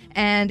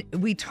 and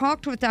we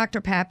talked with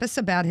Dr. Pappas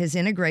about his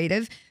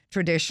integrative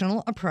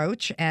traditional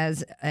approach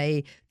as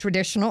a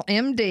traditional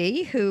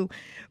MD who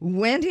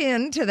went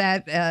into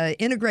that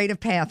integrative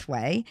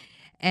pathway.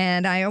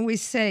 And I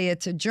always say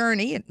it's a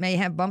journey. It may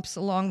have bumps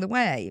along the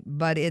way,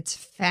 but it's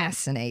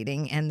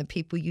fascinating. And the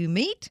people you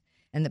meet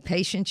and the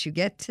patients you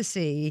get to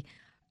see,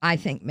 I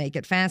think, make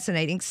it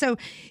fascinating. So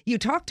you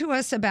talked to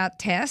us about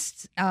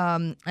tests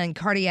and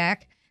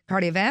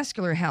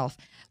cardiovascular health.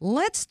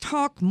 Let's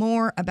talk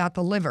more about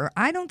the liver.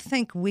 I don't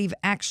think we've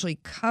actually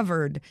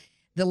covered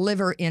the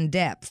liver in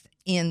depth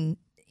in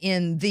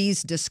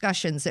these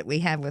discussions that we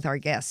have with our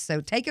guests. So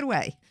take it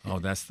away. Oh,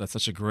 that's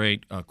such a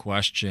great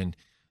question.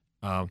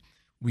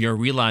 We are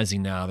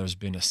realizing now there's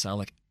been a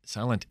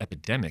silent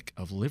epidemic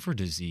of liver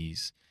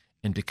disease.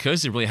 And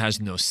because it really has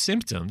no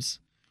symptoms,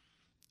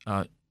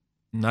 not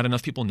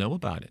enough people know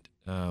about it.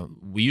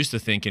 We used to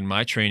think in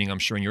my training, I'm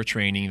sure in your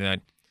training,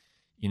 that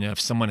if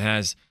someone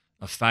has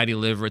a fatty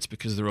liver, it's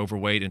because they're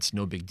overweight and it's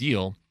no big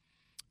deal.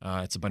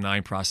 It's a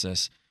benign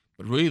process.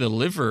 But really the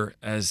liver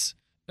as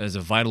a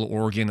vital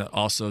organ that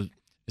also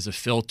is a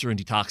filter and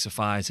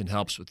detoxifies and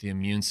helps with the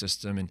immune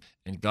system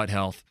and gut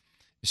health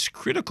is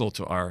critical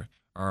to our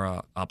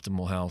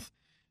optimal health.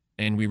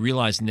 And we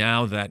realize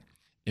now that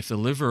if the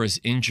liver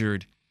is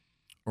injured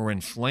or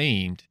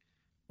inflamed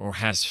or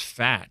has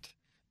fat,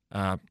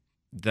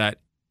 that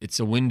it's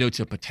a window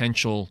to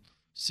potential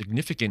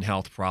significant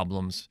health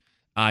problems,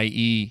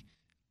 i.e.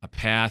 a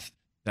path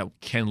that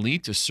can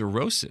lead to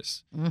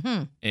cirrhosis.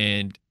 Mm-hmm.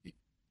 And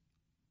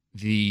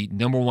the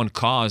number one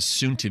cause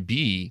soon to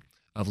be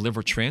of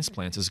liver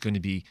transplants is going to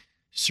be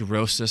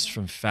cirrhosis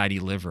from fatty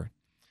liver.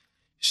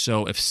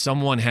 So if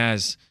someone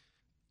has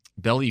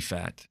belly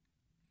fat,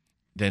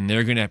 then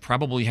they're going to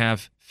probably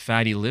have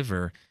fatty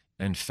liver,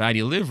 and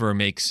fatty liver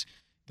makes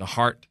the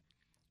heart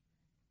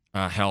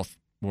health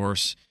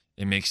worse.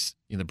 It makes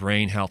the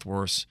brain health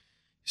worse.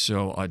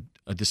 So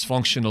a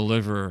dysfunctional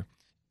liver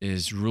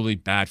is really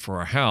bad for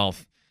our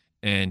health,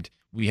 and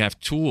we have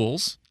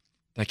tools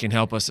that can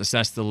help us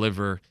assess the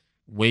liver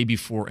way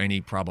before any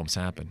problems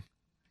happen.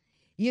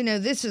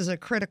 This is a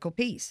critical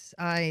piece.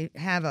 I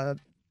have a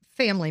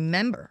family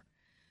member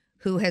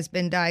who has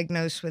been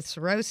diagnosed with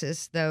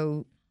cirrhosis,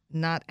 though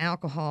not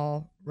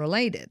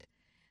alcohol-related,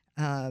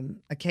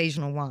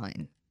 occasional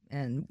wine.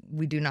 And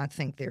we do not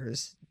think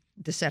there's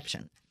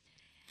deception.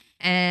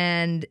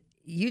 And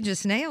you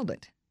just nailed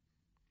it.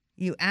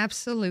 You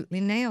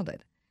absolutely nailed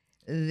it.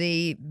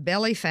 The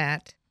belly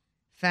fat,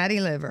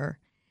 fatty liver,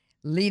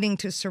 leading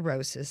to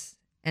cirrhosis,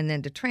 and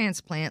then to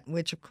transplant,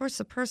 which, of course,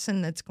 the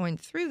person that's going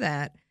through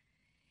that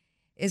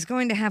is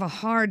going to have a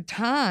hard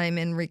time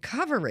in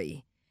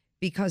recovery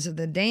because of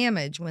the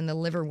damage when the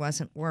liver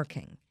wasn't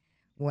working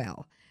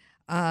well.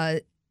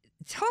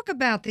 Talk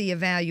about the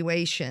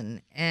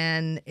evaluation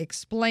and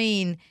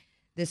explain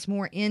this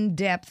more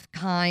in-depth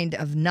kind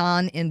of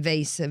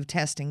non-invasive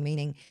testing,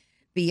 meaning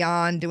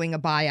beyond doing a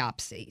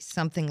biopsy,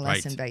 something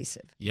less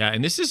invasive. Yeah,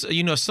 and this is,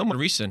 somewhat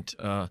recent.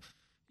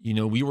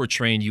 We were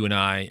trained, you and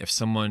I, if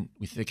someone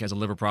we think has a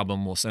liver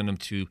problem, we'll send them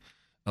to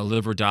a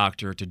liver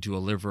doctor to do a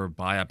liver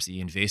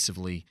biopsy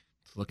invasively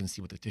to look and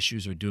see what the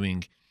tissues are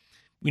doing.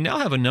 We now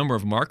have a number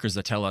of markers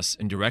that tell us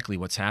indirectly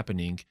what's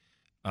happening.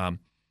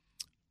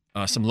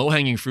 Some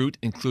low-hanging fruit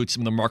include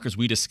some of the markers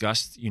we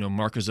discussed,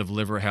 markers of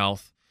liver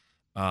health,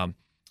 an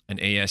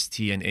AST,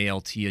 an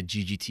ALT, a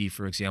GGT,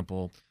 for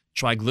example.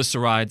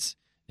 Triglycerides,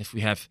 if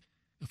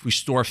we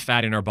store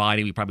fat in our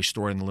body, we probably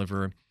store it in the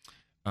liver.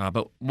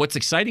 But what's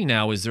exciting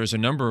now is there's a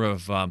number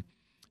of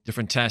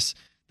different tests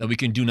that we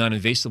can do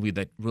non-invasively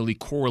that really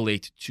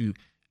correlate to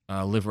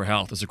liver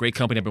health. There's a great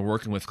company I've been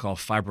working with called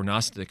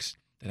Fibrognostics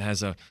that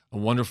has a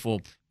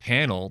wonderful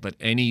panel that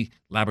any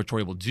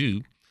laboratory will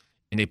do,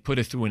 and they put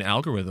it through an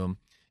algorithm,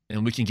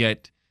 and we can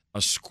get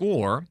a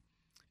score,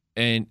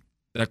 and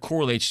that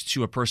correlates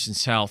to a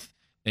person's health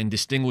and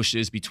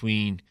distinguishes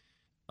between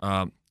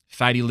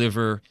fatty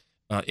liver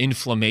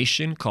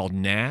inflammation called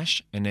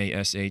NASH,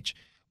 N-A-S-H,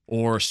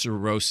 or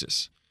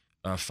cirrhosis,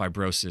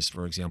 fibrosis,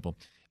 for example.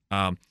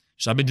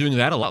 So I've been doing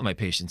that a lot with my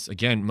patients.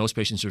 Again, most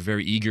patients are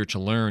very eager to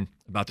learn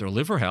about their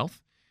liver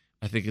health,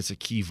 I think it's a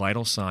key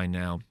vital sign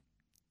now.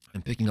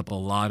 I'm picking up a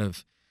lot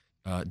of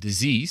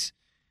disease.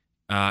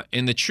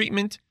 And the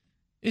treatment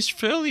is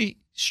fairly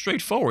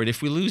straightforward.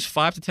 If we lose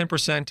 5 to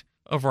 10%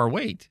 of our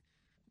weight,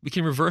 we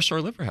can reverse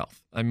our liver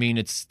health. I mean,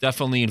 it's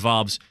definitely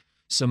involves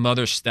some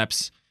other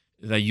steps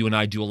that you and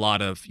I do a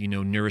lot of,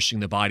 nourishing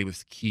the body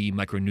with key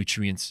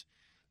micronutrients,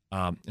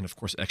 and of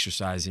course,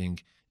 exercising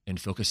and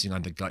focusing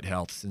on the gut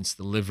health, since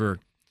the liver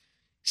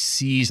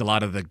sees a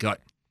lot of the gut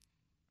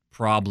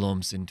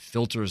problems and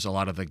filters a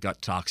lot of the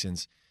gut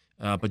toxins.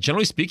 But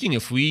generally speaking,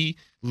 if we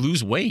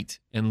lose weight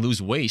and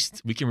lose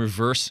waste, we can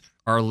reverse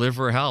our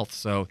liver health.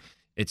 So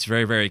it's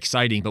very, very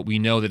exciting. But we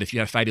know that if you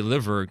have fatty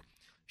liver,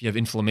 if you have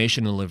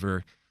inflammation in the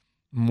liver,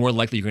 more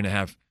likely you're going to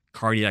have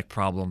cardiac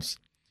problems.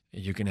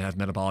 You're going to have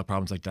metabolic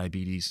problems like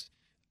diabetes,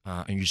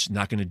 and you're just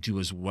not going to do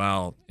as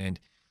well. And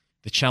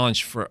the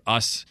challenge for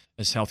us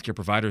as healthcare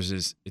providers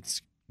is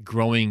it's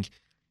growing,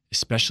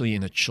 especially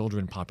in the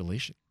children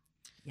population.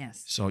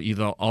 Yes. So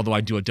although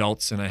I do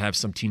adults and I have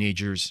some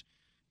teenagers,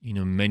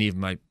 many of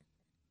my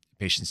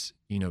patients,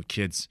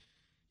 kids,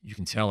 you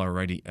can tell are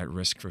already at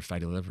risk for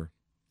fatty liver.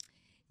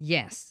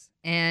 Yes,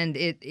 and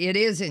it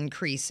is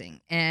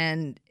increasing,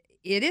 and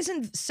it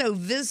isn't so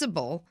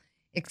visible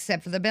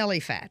except for the belly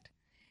fat.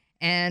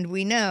 And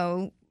we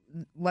know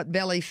what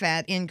belly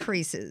fat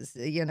increases,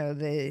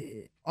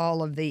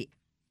 all of the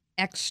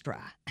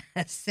extra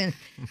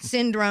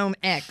syndrome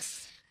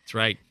X. That's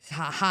right.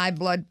 High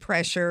blood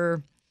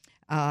pressure,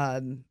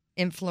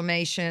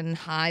 inflammation,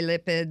 high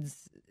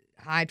lipids,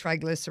 high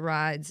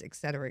triglycerides, et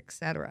cetera, et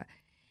cetera.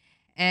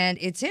 And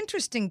it's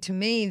interesting to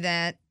me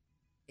that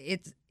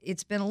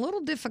it's been a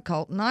little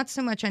difficult, not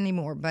so much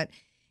anymore, but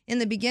in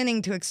the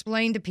beginning to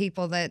explain to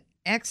people that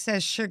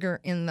excess sugar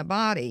in the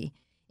body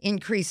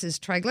increases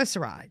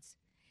triglycerides.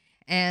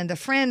 And a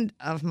friend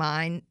of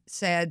mine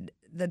said,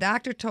 the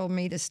doctor told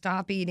me to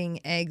stop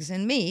eating eggs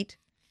and meat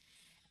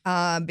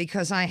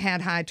because I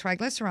had high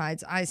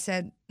triglycerides. I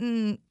said,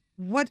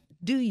 what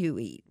do you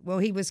eat? Well,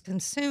 he was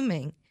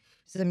consuming,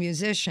 as a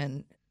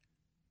musician,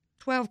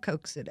 12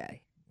 Cokes a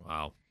day.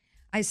 Wow.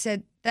 I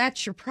said,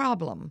 that's your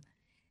problem.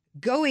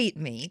 Go eat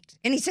meat.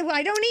 And he said, well,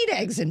 I don't eat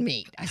eggs and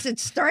meat. I said,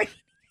 start eating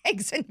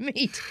eggs and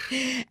meat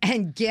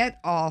and get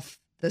off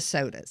the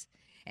sodas.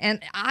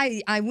 And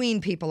I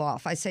wean people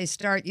off. I say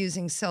start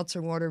using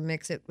seltzer water,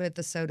 mix it with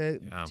the soda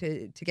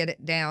to get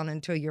it down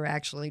until you're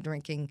actually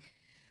drinking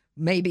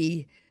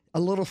maybe a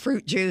little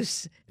fruit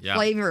juice,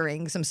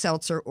 flavoring some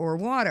seltzer or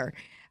water,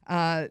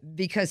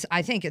 because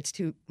I think it's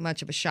too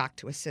much of a shock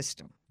to a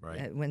system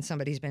when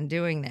somebody's been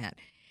doing that.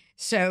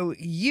 So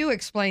you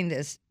explained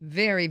this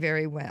very,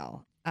 very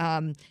well.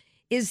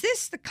 Is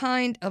this the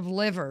kind of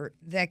liver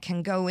that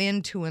can go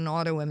into an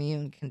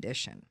autoimmune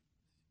condition?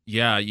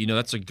 Yeah,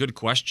 that's a good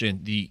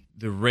question. The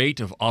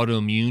rate of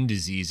autoimmune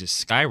disease is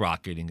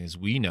skyrocketing, as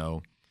we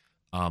know.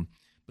 In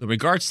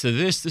regards to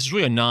this is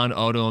really a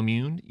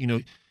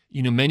non-autoimmune.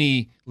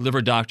 Many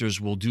liver doctors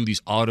will do these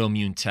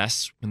autoimmune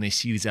tests when they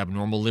see these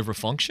abnormal liver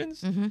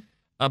functions,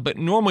 but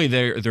normally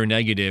they're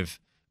negative.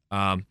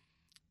 And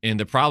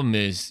the problem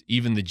is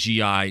even the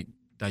GI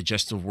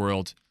digestive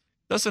world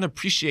doesn't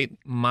appreciate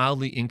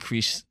mildly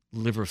increased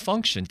liver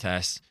function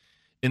tests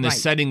in the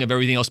setting of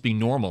everything else being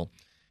normal.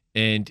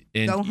 And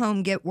go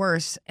home, get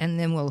worse, and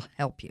then we'll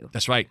help you.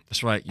 That's right.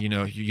 You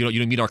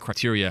don't meet our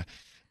criteria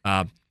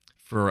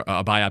for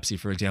a biopsy,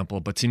 for example.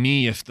 But to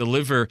me, if the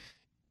liver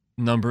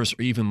numbers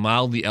are even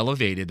mildly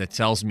elevated, that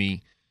tells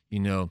me,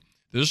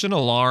 there's an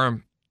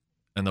alarm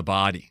in the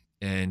body,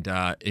 and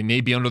it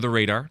may be under the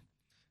radar,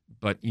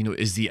 but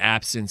is the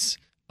absence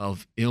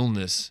of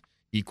illness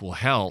equal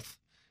health?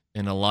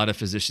 And a lot of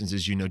physicians,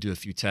 as do a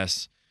few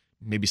tests.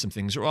 Maybe some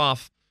things are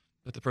off,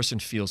 but the person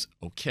feels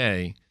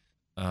okay.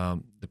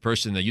 The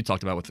person that you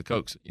talked about with the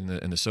Cokes and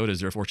the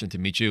sodas, they're fortunate to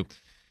meet you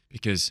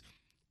because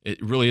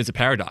it really is a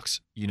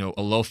paradox.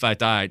 A low-fat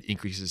diet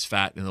increases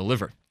fat in the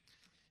liver,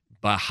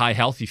 but a high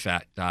healthy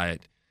fat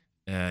diet,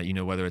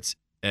 whether it's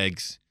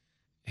eggs,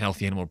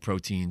 healthy animal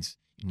proteins,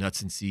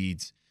 nuts and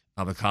seeds,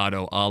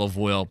 avocado, olive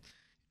oil,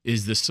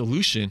 is the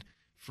solution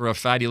for a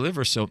fatty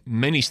liver. So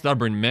many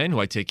stubborn men who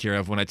I take care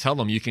of, when I tell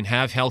them you can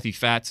have healthy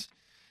fats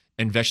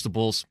and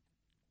vegetables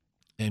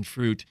and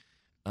fruit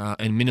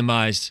and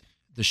minimize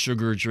the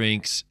sugar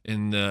drinks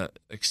and the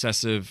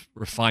excessive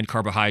refined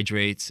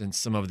carbohydrates and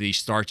some of the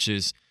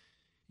starches,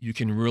 you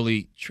can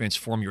really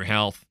transform your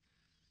health,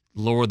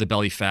 lower the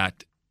belly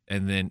fat,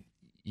 and then,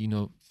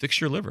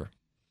 fix your liver.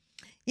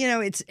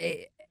 It's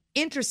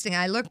interesting.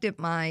 I looked at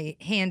my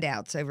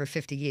handouts over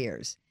 50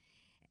 years,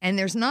 and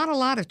there's not a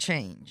lot of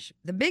change.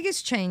 The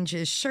biggest change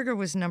is sugar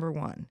was number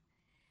one.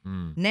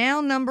 Now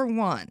number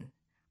one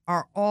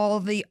are all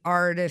the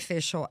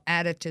artificial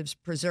additives,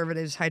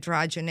 preservatives,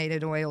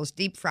 hydrogenated oils,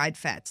 deep fried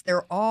fats.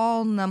 They're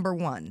all number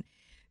one.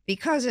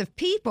 Because if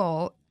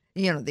people,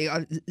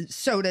 the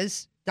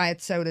sodas,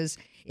 diet sodas,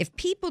 if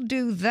people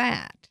do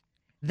that,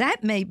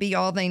 that may be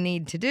all they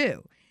need to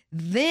do.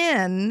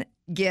 Then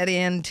get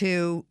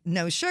into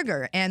no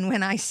sugar. And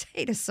when I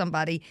say to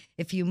somebody,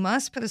 if you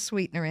must put a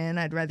sweetener in,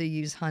 I'd rather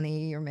use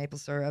honey or maple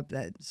syrup,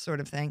 that sort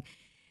of thing.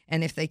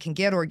 And if they can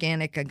get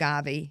organic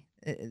agave,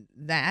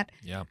 that.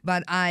 Yeah.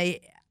 But I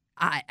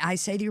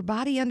say to your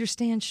body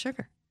understands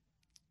sugar.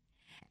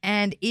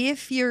 And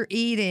if you're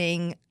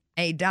eating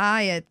a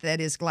diet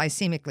that is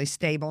glycemically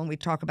stable, and we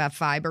talk about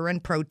fiber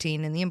and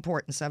protein and the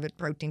importance of it,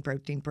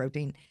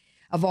 protein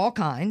of all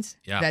kinds,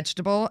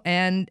 vegetable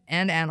and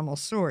animal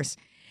source,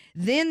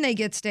 then they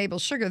get stable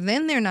sugar.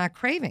 Then they're not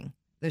craving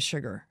the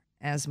sugar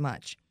as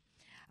much.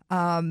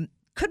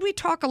 Could we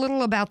talk a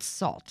little about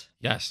salt?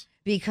 Yes.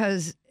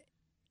 Because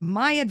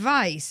my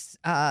advice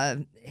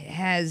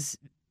has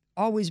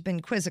always been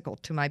quizzical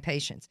to my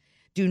patients.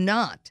 Do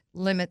not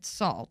limit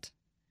salt,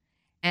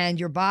 and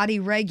your body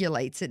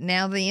regulates it.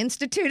 Now, the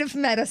Institute of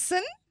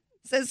Medicine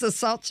says the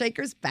salt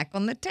shaker's back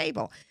on the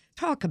table.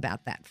 Talk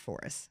about that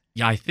for us.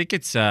 Yeah, I think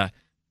it's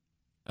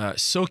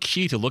so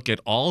key to look at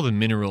all the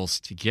minerals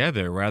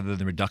together rather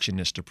than the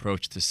reductionist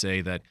approach to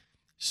say that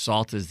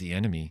salt is the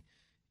enemy.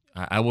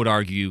 I would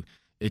argue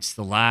it's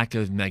the lack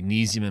of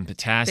magnesium and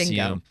potassium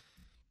Bingo.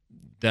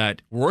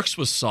 that works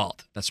with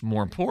salt that's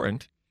more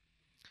important.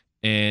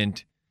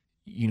 And,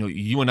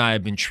 you and I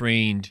have been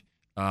trained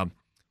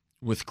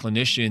with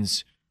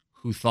clinicians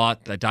who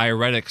thought that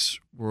diuretics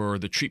were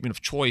the treatment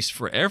of choice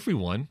for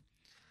everyone.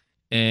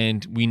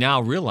 And we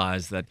now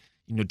realize that,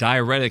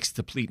 diuretics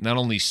deplete not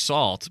only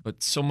salt,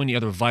 but so many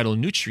other vital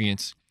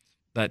nutrients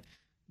that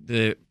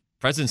the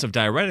presence of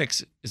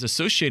diuretics is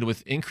associated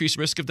with increased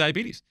risk of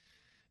diabetes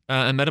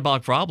and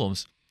metabolic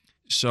problems.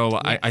 So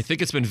Yes. I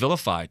think it's been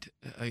vilified.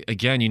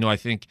 Again, I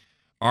think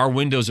our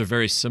windows are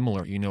very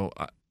similar.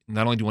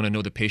 Not only do you want to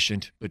know the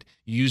patient, but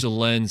use a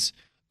lens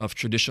of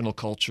traditional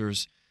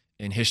cultures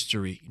and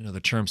history. The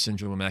term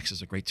syndrome X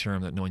is a great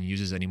term that no one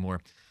uses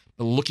anymore.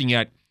 But looking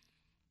at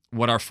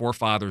what our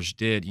forefathers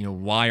did,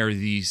 why are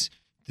these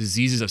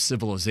diseases of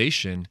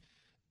civilization,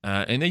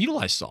 and they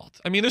utilize salt.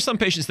 I mean, there's some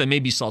patients that may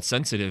be salt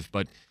sensitive,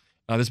 but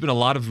there's been a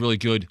lot of really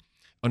good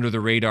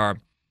under-the-radar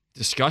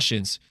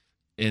discussions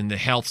in the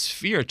health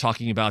sphere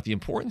talking about the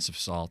importance of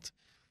salt,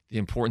 the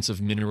importance of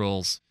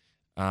minerals,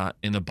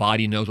 and the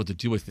body knows what to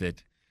do with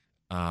it.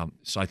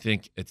 So I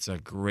think it's a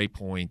great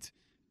point,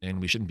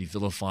 and we shouldn't be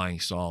vilifying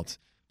salt,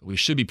 but we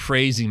should be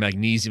praising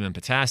magnesium and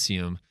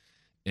potassium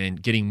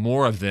and getting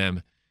more of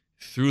them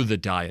through the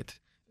diet,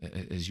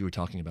 as you were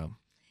talking about.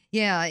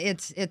 Yeah,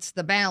 it's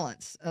the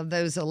balance of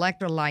those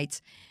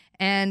electrolytes.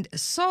 And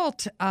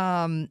salt,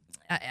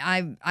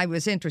 I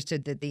was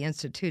interested that the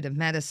Institute of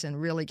Medicine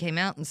really came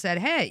out and said,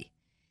 hey,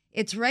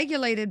 it's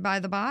regulated by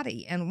the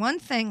body. And one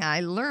thing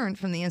I learned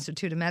from the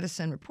Institute of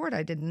Medicine report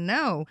I didn't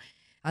know,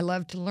 I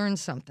love to learn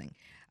something.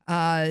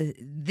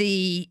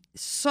 The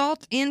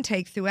salt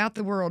intake throughout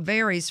the world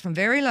varies from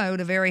very low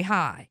to very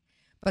high,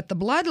 but the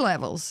blood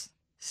levels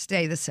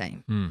stay the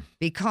same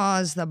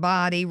because the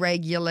body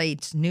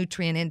regulates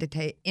nutrient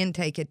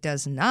intake. It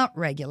does not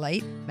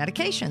regulate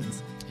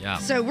medications. Yeah.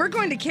 So we're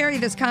going to carry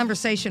this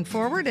conversation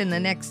forward in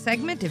the next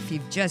segment. If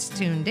you've just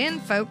tuned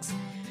in, folks,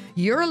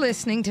 you're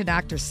listening to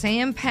Dr.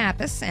 Sam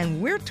Pappas, and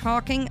we're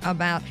talking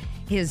about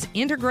his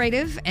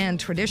integrative and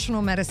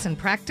traditional medicine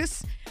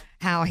practice,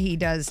 how he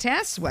does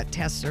tests, what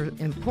tests are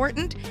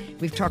important.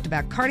 We've talked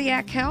about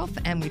cardiac health,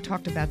 and we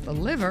talked about the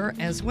liver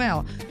as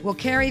well. We'll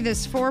carry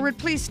this forward.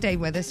 Please stay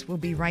with us. We'll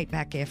be right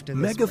back after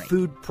this Mega break.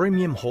 Food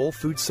Premium Whole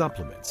Food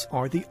Supplements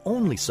are the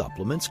only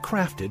supplements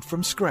crafted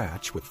from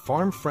scratch with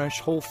farm-fresh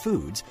whole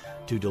foods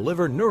to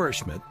deliver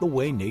nourishment the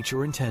way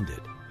nature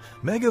intended.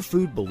 Mega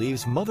Food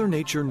believes Mother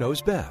Nature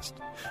knows best.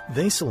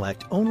 They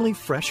select only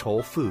fresh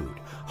whole food,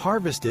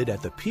 harvested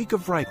at the peak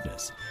of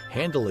ripeness,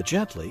 handle it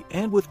gently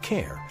and with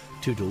care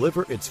to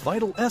deliver its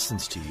vital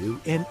essence to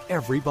you in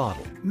every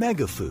bottle.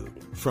 Mega Food,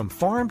 from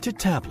farm to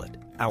tablet.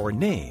 Our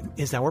name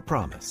is our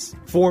promise.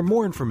 For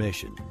more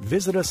information,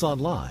 visit us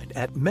online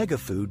at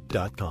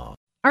megafood.com.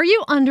 Are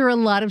you under a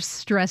lot of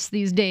stress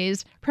these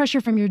days?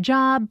 Pressure from your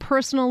job,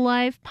 personal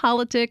life,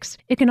 politics?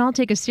 It can all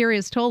take a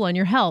serious toll on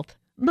your health.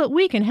 But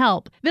we can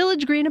help.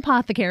 Village Green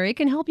Apothecary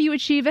can help you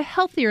achieve a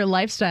healthier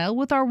lifestyle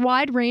with our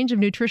wide range of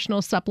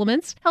nutritional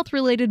supplements,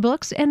 health-related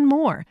books, and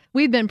more.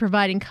 We've been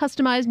providing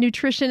customized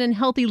nutrition and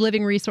healthy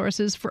living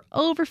resources for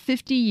over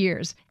 50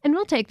 years, and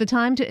we'll take the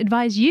time to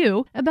advise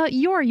you about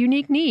your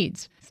unique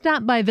needs.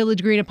 Stop by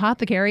Village Green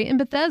Apothecary in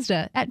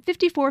Bethesda at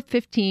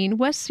 5415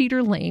 West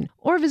Cedar Lane,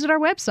 or visit our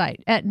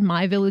website at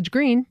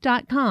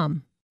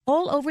myvillagegreen.com.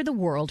 All over the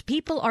world,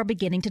 people are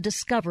beginning to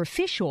discover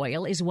fish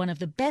oil is one of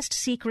the best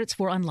secrets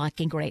for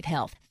unlocking great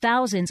health.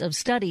 Thousands of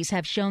studies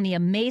have shown the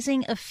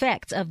amazing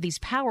effects of these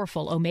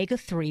powerful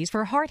omega-3s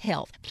for heart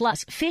health.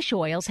 Plus, fish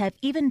oils have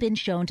even been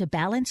shown to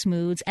balance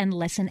moods and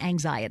lessen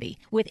anxiety.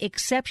 With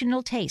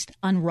exceptional taste,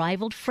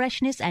 unrivaled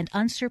freshness, and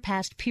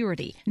unsurpassed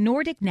purity,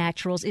 Nordic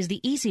Naturals is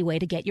the easy way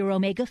to get your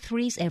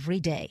omega-3s every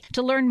day.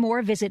 To learn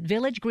more, visit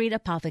Village Green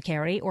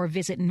Apothecary or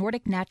visit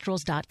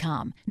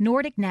NordicNaturals.com.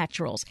 Nordic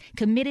Naturals,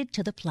 committed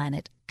to the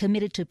planet,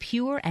 committed to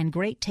pure and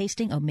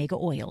great-tasting omega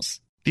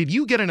oils. Did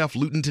you get enough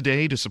lutein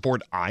today to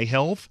support eye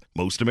health?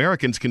 Most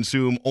Americans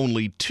consume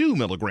only 2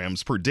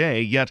 milligrams per day,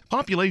 yet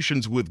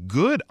populations with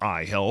good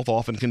eye health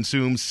often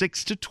consume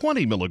 6 to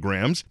 20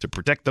 milligrams to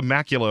protect the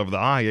macula of the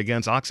eye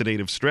against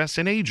oxidative stress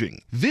and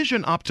aging.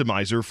 Vision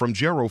Optimizer from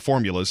Gero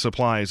Formulas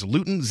supplies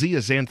lutein,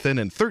 zeaxanthin,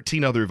 and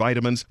 13 other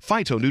vitamins,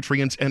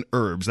 phytonutrients, and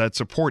herbs that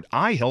support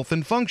eye health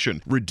and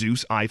function,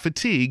 reduce eye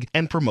fatigue,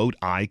 and promote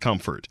eye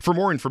comfort. For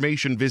more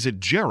information,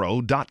 visit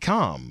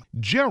Gero.com.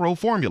 Gero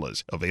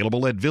Formulas,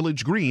 available at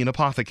Village Green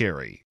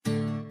Apothecary.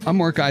 I'm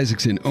Mark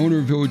Isaacson, owner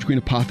of Village Green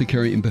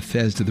Apothecary in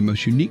Bethesda, the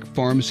most unique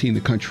pharmacy in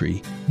the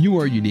country. You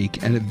are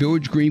unique, and at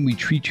Village Green, we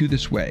treat you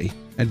this way.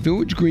 At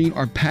Village Green,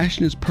 our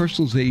passion is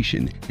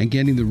personalization and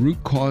getting the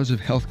root cause of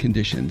health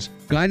conditions.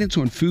 Guidance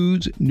on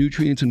foods,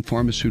 nutrients, and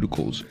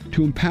pharmaceuticals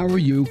to empower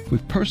you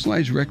with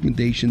personalized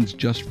recommendations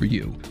just for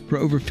you. For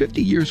over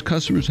 50 years,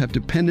 customers have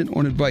depended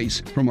on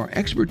advice from our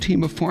expert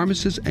team of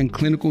pharmacists and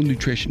clinical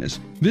nutritionists.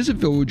 Visit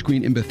Village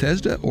Green in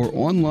Bethesda or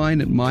online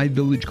at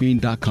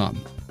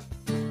myvillagegreen.com.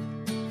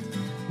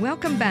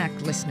 Welcome back,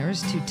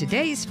 listeners, to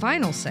today's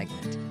final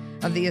segment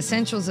of the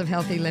Essentials of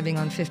Healthy Living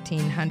on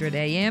 1500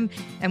 AM,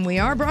 and we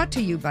are brought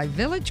to you by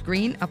Village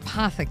Green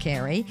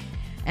Apothecary.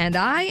 And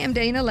I am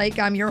Dana Laake.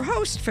 I'm your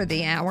host for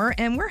the hour,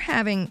 and we're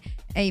having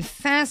a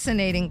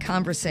fascinating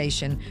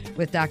conversation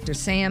with Dr.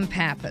 Sam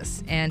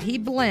Pappas, and he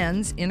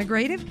blends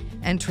integrative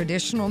and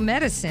traditional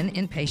medicine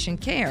in patient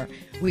care.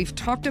 We've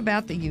talked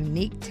about the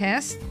unique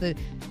tests, the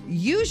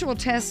usual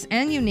tests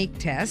and unique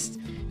tests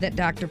that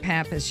Dr.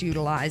 Pappas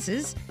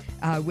utilizes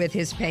with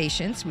his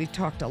patients. We've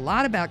talked a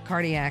lot about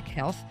cardiac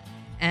health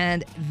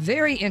and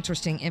very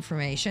interesting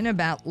information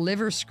about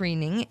liver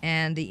screening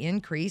and the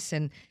increase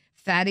in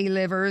fatty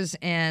livers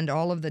and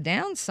all of the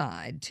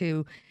downside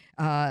to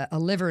a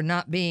liver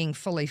not being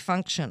fully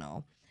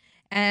functional.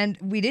 And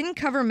we didn't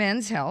cover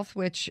men's health,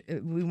 which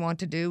we want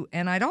to do.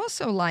 And I'd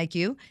also like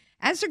you,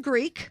 as a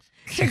Greek,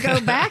 to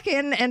go back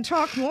in and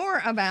talk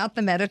more about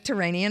the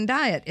Mediterranean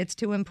diet. It's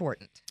too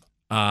important.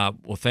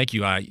 Well, thank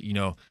you.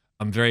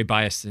 I'm very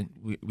biased. And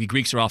we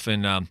Greeks are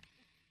often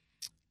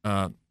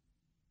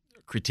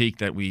critique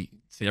that we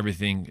say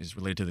everything is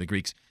related to the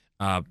Greeks.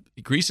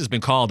 Greece has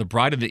been called the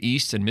bride of the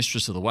East and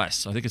mistress of the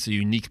West. So I think it's a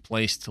unique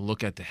place to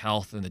look at the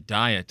health and the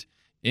diet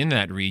in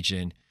that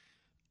region.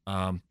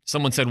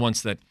 Someone said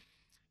once that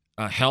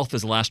health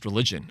is the last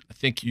religion. I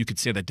think you could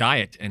say that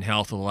diet and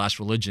health are the last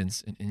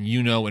religions. And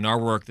you know in our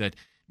work that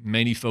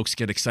many folks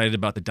get excited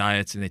about the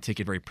diets and they take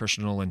it very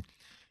personal. And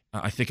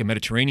I think a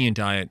Mediterranean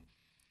diet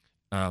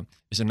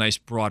is a nice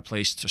broad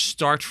place to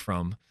start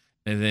from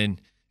and then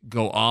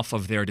go off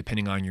of there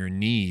depending on your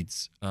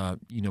needs.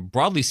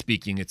 Broadly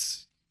speaking,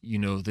 it's,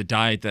 the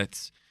diet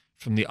that's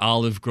from the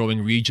olive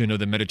growing region of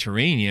the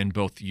Mediterranean,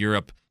 both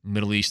Europe,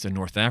 Middle East, and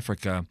North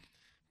Africa.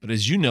 But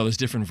as you know, there's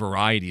different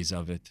varieties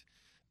of it.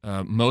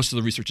 Most of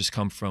the research has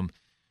come from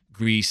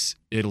Greece,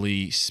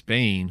 Italy,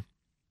 Spain.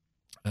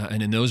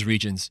 And in those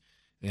regions,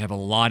 they have a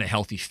lot of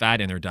healthy fat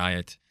in their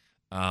diet.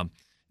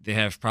 They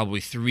have probably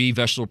 3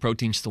 vegetable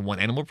proteins to 1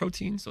 animal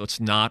protein. So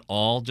it's not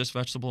all just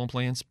vegetable and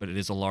plants, but it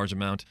is a large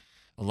amount.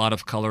 A lot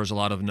of colors, a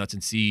lot of nuts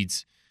and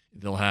seeds.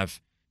 They'll have,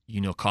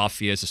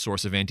 coffee as a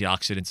source of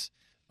antioxidants,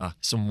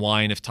 some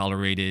wine if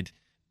tolerated.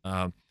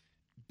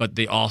 But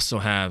they also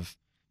have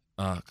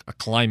a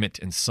climate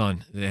and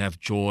sun. They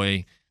have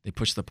joy. They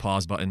push the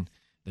pause button.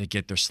 They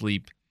get their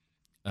sleep.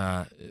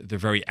 They're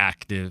very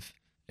active,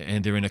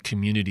 and they're in a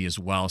community as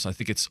well. So I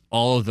think it's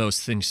all of those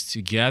things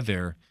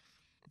together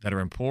that are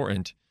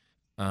important.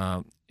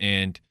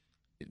 And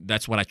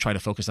that's what I try to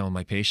focus on with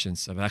my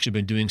patients. I've actually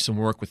been doing some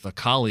work with a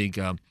colleague,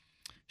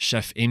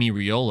 Chef Amy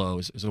Riolo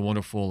is a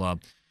wonderful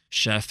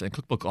chef and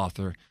cookbook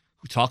author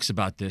who talks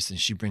about this, and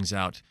she brings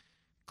out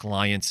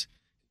clients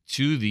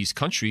to these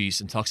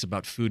countries and talks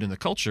about food and the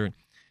culture.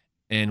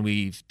 And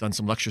we've done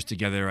some lectures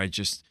together. I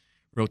just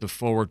wrote the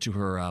foreword to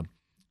her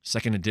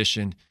second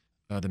edition,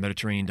 the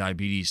Mediterranean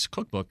Diabetes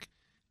Cookbook.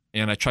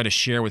 And I try to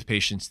share with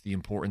patients the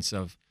importance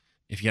of,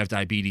 if you have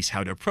diabetes,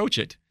 how to approach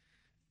it,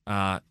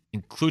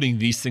 including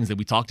these things that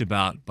we talked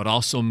about, but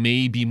also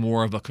maybe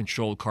more of a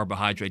controlled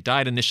carbohydrate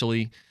diet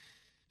initially.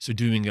 So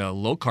doing a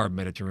low-carb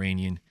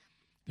Mediterranean,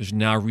 there's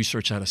now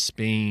research out of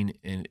Spain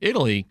and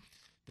Italy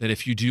that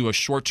if you do a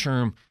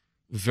short-term,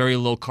 very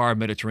low-carb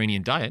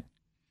Mediterranean diet,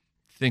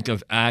 think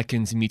of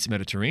Atkins meets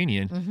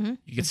Mediterranean,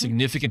 you get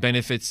significant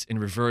benefits in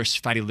reverse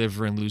fatty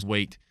liver and lose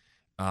weight.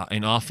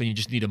 And often you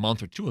just need a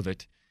month or 2 of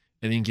it,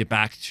 and then get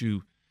back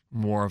to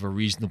more of a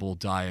reasonable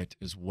diet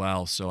as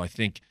well. So I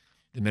think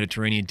the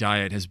Mediterranean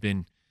diet has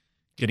been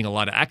getting a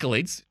lot of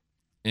accolades,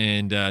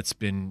 and it's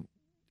been,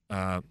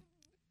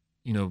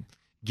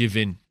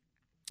 given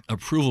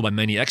approval by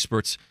many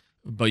experts.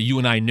 But you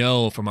and I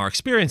know from our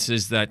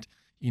experiences that,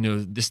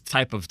 this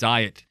type of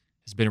diet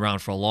has been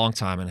around for a long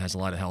time and has a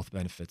lot of health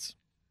benefits.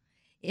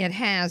 It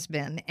has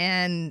been,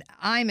 and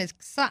I'm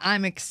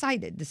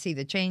excited to see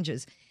the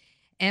changes.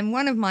 And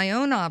one of my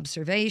own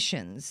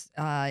observations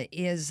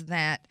is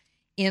that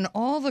in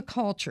all the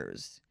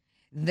cultures,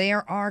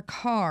 there are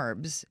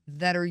carbs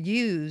that are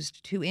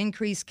used to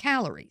increase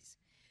calories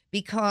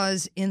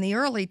because in the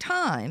early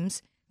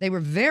times, they were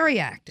very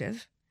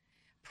active.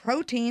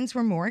 Proteins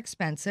were more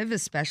expensive,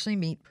 especially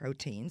meat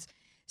proteins.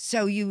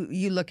 So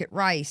you look at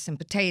rice and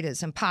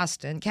potatoes and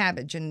pasta and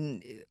cabbage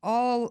and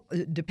all,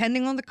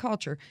 depending on the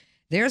culture,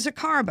 there's a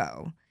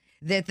carbo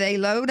that they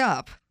load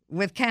up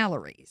with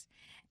calories.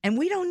 And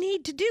we don't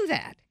need to do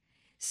that.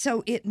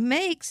 So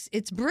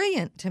it's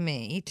brilliant to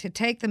me to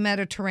take the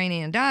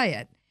Mediterranean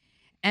diet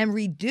and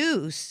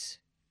reduce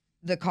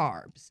the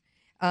carbs,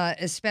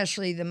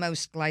 especially the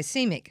most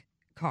glycemic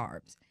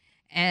carbs.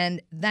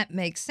 And that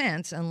makes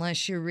sense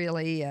unless you're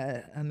really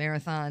a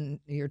marathon,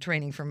 you're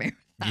training for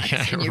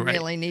marathons and you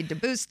really need to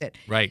boost it.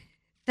 Right.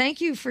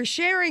 Thank you for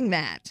sharing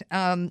that.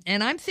 And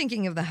I'm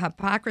thinking of the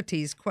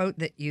Hippocrates quote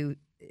that you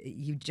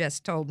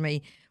just told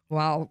me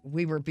while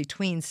we were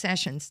between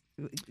sessions.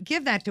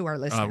 Give that to our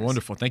listeners.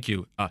 Wonderful. Thank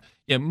you.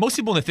 Most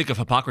people, when they think of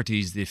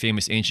Hippocrates, the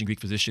famous ancient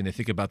Greek physician, they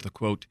think about the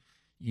quote,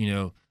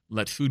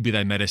 let food be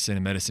thy medicine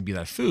and medicine be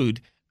thy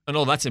food. And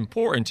all that's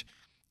important.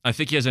 I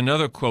think he has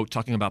another quote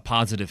talking about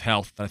positive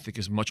health that I think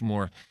is much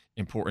more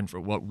important for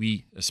what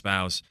we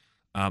espouse.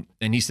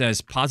 And he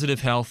says,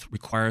 positive health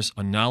requires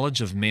a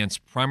knowledge of man's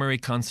primary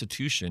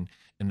constitution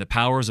and the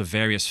powers of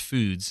various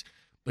foods,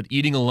 but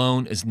eating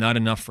alone is not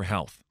enough for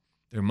health.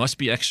 There must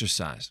be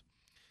exercise.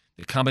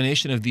 The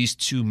combination of these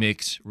two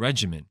makes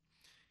regimen.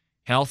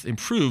 Health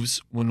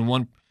improves when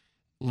one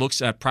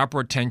looks at proper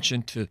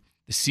attention to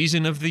the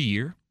season of the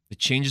year, the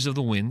changes of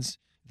the winds,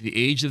 the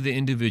age of the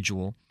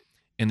individual,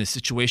 and the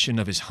situation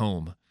of his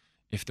home.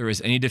 If there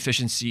is any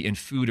deficiency in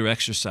food or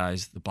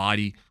exercise, the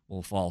body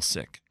will fall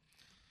sick.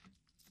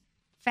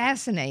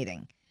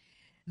 Fascinating.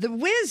 The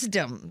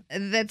wisdom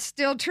that's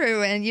still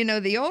true, and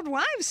the old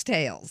wives'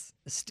 tales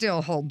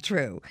still hold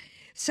true.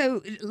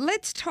 So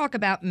let's talk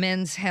about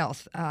men's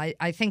health.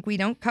 I think we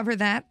don't cover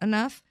that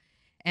enough.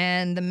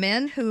 And the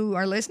men who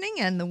are listening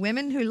and the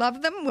women who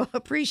love them will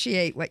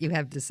appreciate what you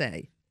have to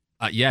say.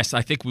 Yes,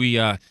 I think we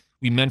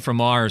men from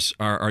Mars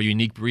are a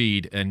unique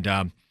breed, and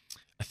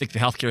I think the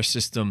healthcare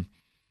system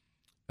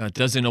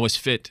doesn't always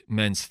fit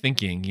men's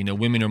thinking.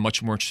 Women are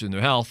much more interested in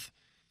their health.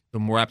 They're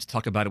more apt to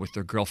talk about it with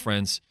their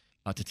girlfriends,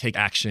 to take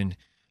action,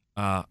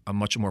 are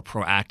much more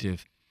proactive.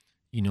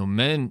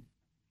 Men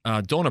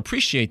don't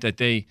appreciate that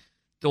they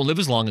don't live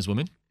as long as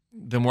women.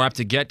 They're more apt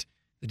to get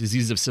the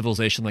diseases of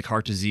civilization like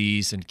heart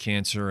disease and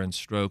cancer and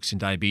strokes and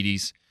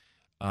diabetes.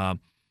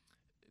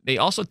 They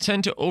also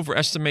tend to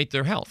overestimate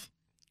their health.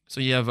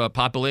 So you have a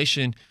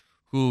population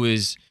who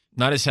is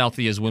not as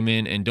healthy as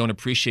women and don't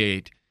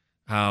appreciate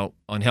how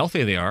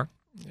unhealthy they are.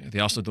 They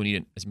also don't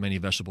eat as many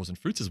vegetables and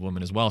fruits as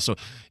women as well. So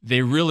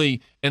they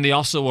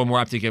also are more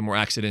apt to get more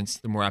accidents.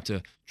 They're more apt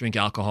to drink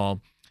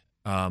alcohol,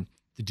 to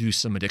do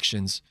some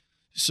addictions.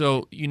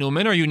 So,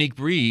 men are a unique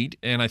breed,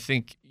 and I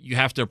think you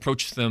have to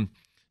approach them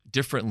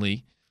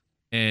differently.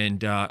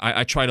 And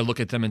I try to look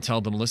at them and tell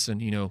them,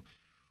 listen,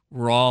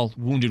 we're all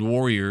wounded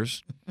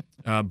warriors,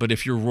 but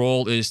if your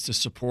role is to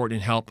support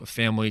and help a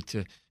family,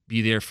 to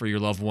be there for your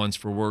loved ones,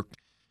 for work,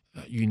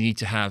 you need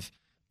to have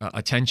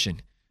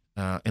attention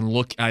and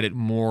look at it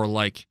more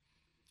like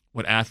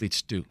what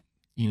athletes do,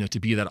 to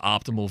be that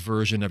optimal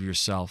version of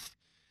yourself.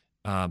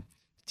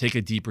 Take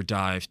a deeper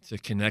dive, to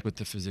connect with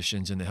the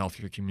physicians in the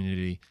healthcare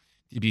community,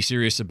 to be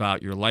serious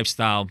about your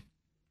lifestyle,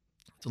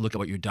 to look at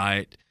what your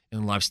diet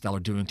and lifestyle are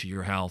doing to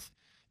your health,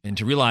 and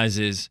to realize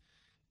is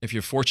if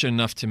you're fortunate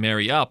enough to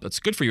marry up, that's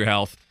good for your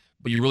health,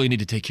 but you really need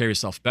to take care of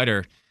yourself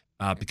better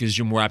because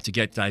you're more apt to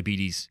get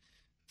diabetes,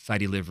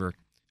 fatty liver,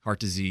 heart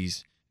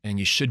disease, and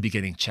you should be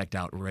getting checked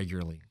out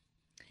regularly.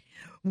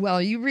 Well,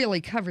 you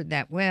really covered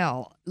that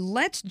well.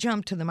 Let's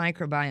jump to the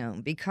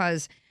microbiome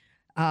because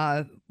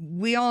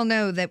we all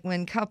know that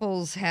when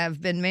couples have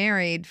been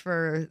married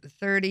for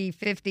 30,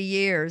 50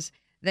 years,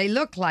 they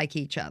look like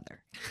each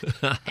other.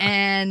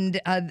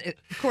 And, of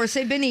course,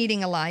 they've been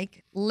eating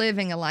alike,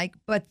 living alike,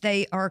 but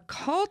they are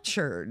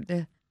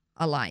cultured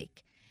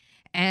alike.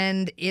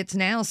 And it's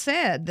now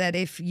said that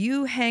if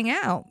you hang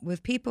out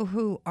with people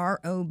who are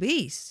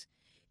obese,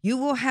 you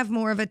will have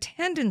more of a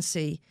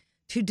tendency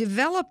to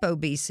develop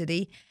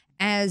obesity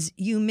as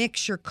you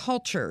mix your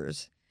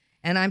cultures.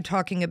 And I'm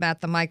talking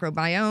about the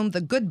microbiome,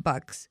 the good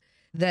bugs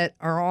that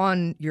are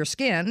on your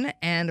skin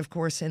and, of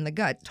course, in the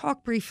gut.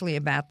 Talk briefly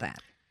about that.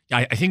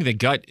 I think the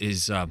gut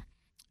is an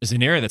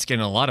area that's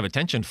getting a lot of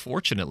attention,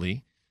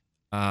 fortunately.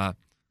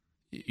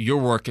 Your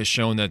work has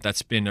shown that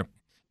that's been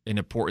an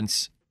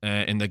importance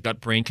in the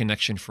gut-brain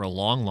connection for a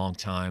long, long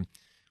time.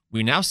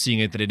 We're now seeing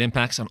it that it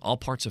impacts on all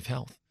parts of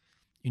health.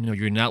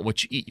 You're not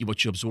what you eat, you're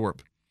what you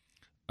absorb.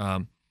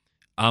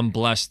 I'm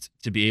blessed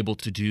to be able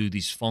to do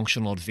these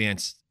functional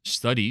advanced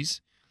studies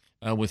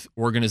with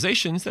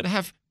organizations that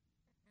have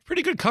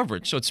pretty good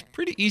coverage. So it's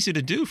pretty easy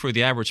to do for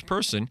the average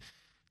person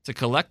to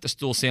collect a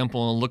stool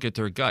sample and look at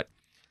their gut.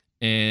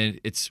 And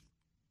it's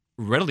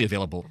readily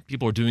available.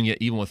 People are doing it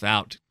even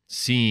without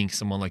seeing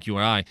someone like you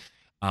or I.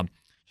 I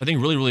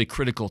think really, really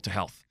critical to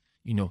health.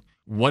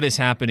 What is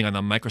happening on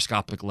a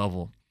microscopic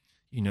level?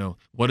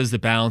 What is the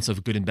balance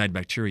of good and bad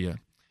bacteria?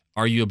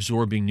 Are you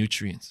absorbing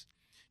nutrients?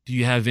 Do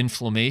you have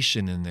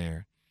inflammation in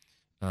there?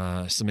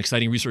 Some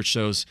exciting research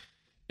shows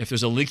if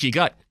there's a leaky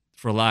gut,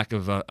 for lack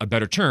of a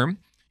better term,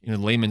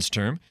 layman's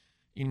term,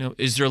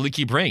 is there a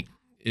leaky brain?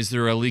 Is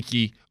there a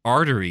leaky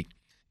artery?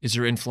 Is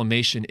there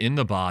inflammation in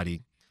the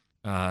body?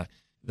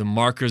 The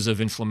markers of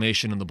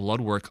inflammation in the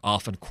blood work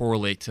often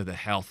correlate to the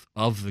health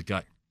of the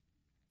gut.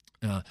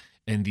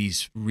 And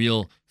these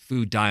real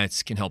food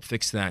diets can help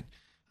fix that.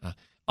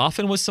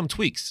 Often with some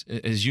tweaks,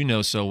 as you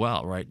know so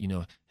well, right?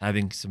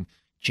 Having some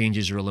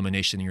changes or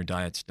elimination in your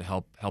diets to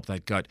help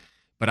that gut.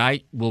 But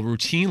I will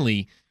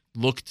routinely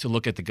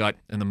look at the gut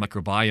and the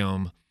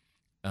microbiome.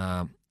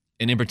 And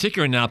in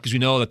particular now, because we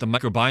know that the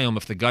microbiome,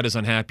 if the gut is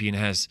unhappy and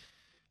has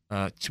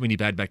too many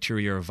bad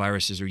bacteria or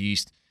viruses or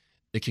yeast,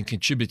 it can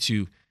contribute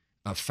to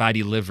a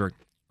fatty liver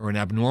or an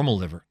abnormal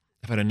liver.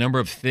 I've had a number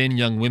of thin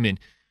young women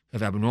who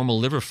have abnormal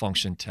liver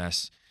function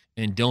tests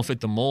and don't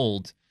fit the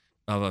mold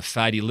of a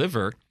fatty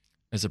liver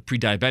as a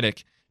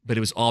pre-diabetic, but it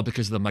was all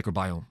because of the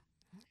microbiome.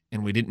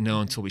 And we didn't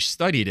know until we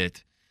studied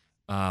it.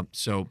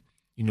 So,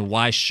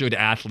 why should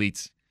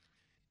athletes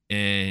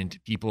and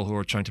people who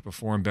are trying to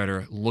perform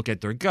better look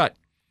at their gut?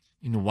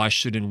 Why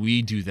shouldn't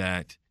we do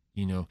that,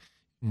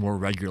 more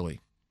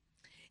regularly?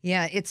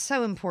 Yeah, it's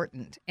so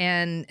important.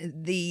 And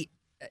the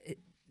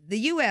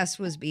U.S.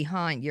 was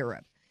behind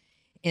Europe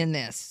in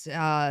this.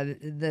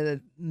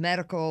 The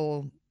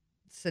medical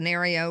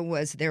scenario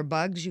was there are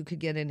bugs, you could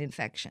get an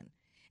infection.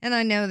 And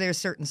I know there's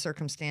certain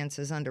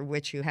circumstances under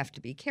which you have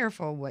to be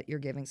careful what you're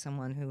giving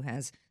someone who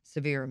has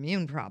severe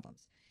immune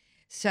problems.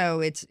 So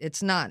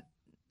it's not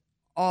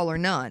all or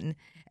none.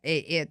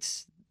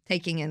 It's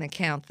taking into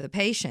account the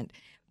patient.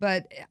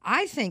 But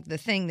I think the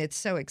thing that's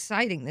so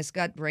exciting, this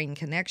gut-brain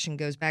connection,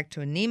 goes back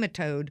to a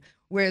nematode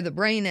where the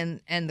brain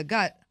and the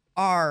gut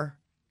are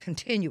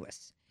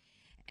continuous.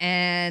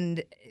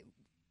 And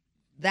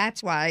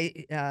that's why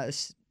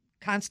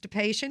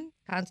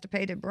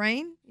constipated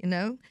brain,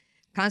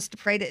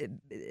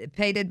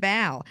 constipated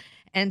bowel.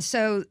 And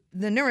so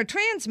the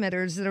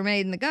neurotransmitters that are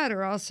made in the gut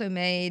are also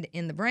made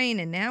in the brain.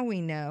 And now we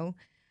know,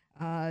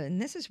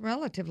 and this is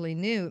relatively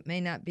new, it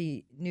may not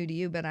be new to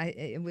you, but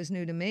it was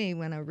new to me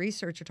when a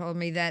researcher told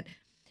me that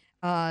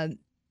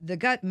the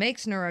gut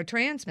makes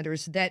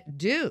neurotransmitters that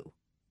do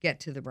get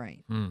to the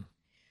brain.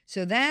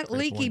 So that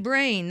leaky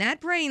brain,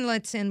 that brain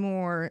lets in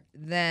more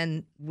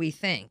than we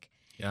think.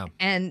 Yeah.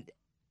 And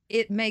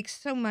it makes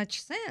so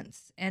much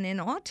sense. And in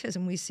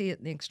autism, we see it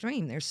in the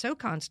extreme. They're so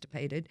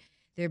constipated,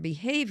 their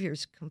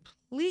behaviors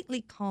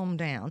completely calm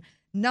down,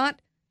 not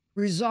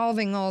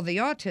resolving all the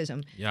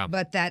autism,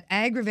 but that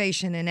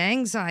aggravation and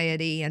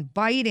anxiety and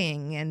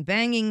biting and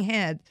banging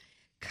head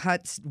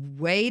cuts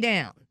way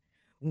down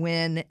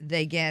when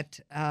they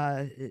get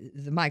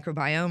the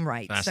microbiome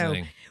right. So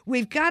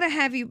we've got to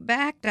have you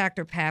back,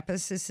 Dr.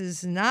 Pappas. This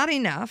is not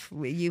enough.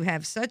 You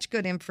have such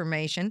good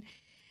information.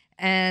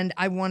 And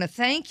I want to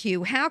thank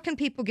you. How can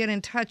people get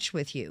in touch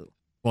with you?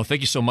 Well,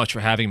 thank you so much for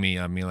having me.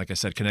 I mean, like I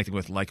said, connecting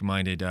with a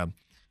like-minded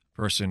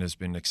person has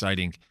been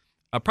exciting.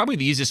 Probably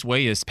the easiest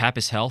way is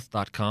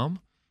pappashealth.com.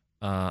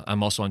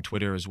 I'm also on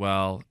Twitter as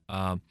well.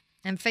 And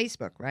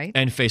Facebook, right?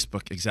 And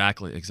Facebook,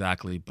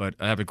 exactly. But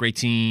I have a great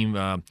team.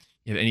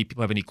 If any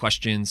people have any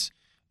questions,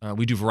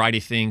 we do a variety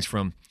of things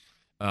from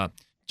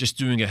just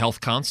doing a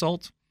health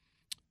consult.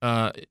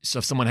 So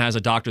if someone has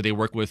a doctor they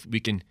work with,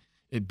 we can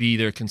be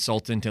their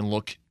consultant and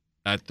look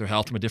at their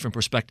health from a different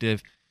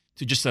perspective,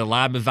 to just a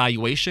lab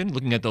evaluation,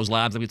 looking at those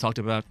labs that we talked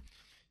about,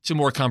 to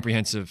more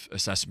comprehensive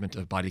assessment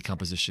of body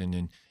composition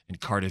and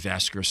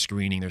cardiovascular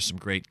screening. There's some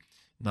great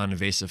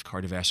non-invasive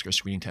cardiovascular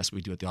screening tests we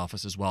do at the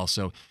office as well.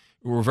 So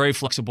we're very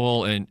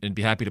flexible and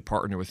be happy to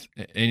partner with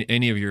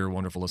any of your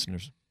wonderful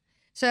listeners.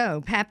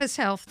 So,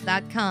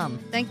 pappashealth.com.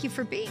 Thank you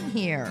for being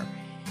here.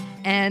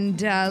 And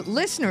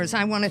listeners,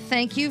 I want to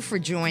thank you for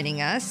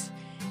joining us.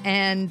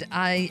 And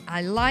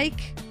I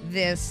like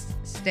this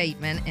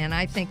statement, and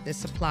I think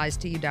this applies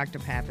to you, Dr.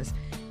 Pappas.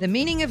 The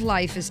meaning of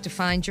life is to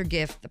find your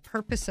gift. The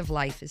purpose of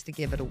life is to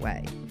give it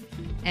away.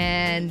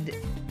 And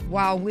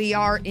while we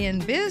are in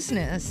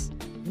business,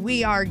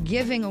 we are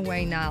giving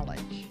away knowledge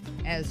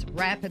as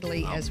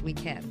rapidly as we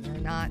can. We're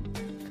not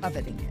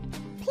coveting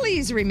it.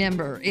 Please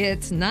remember,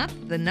 it's not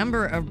the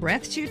number of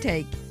breaths you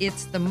take,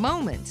 it's the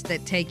moments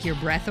that take your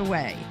breath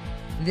away.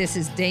 This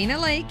is Dana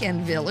Lake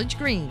and Village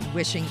Green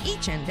wishing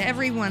each and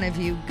every one of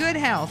you good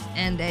health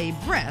and a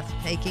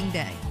breathtaking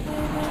day.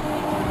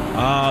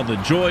 Ah, the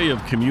joy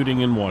of commuting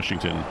in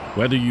Washington.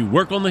 Whether you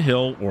work on the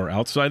Hill or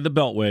outside the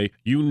Beltway,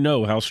 you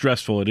know how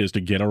stressful it is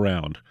to get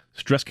around.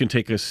 Stress can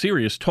take a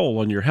serious toll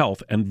on your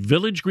health, and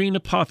Village Green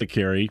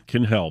Apothecary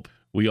can help.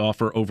 We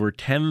offer over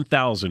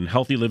 10,000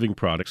 healthy living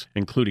products,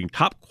 including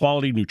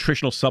top-quality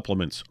nutritional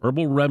supplements,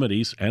 herbal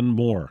remedies, and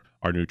more.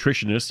 Our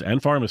nutritionists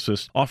and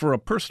pharmacists offer a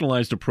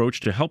personalized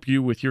approach to help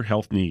you with your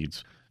health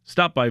needs.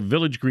 Stop by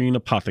Village Green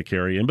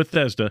Apothecary in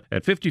Bethesda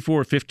at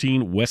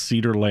 5415 West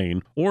Cedar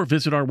Lane or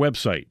visit our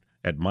website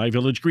at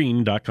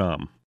myvillagegreen.com.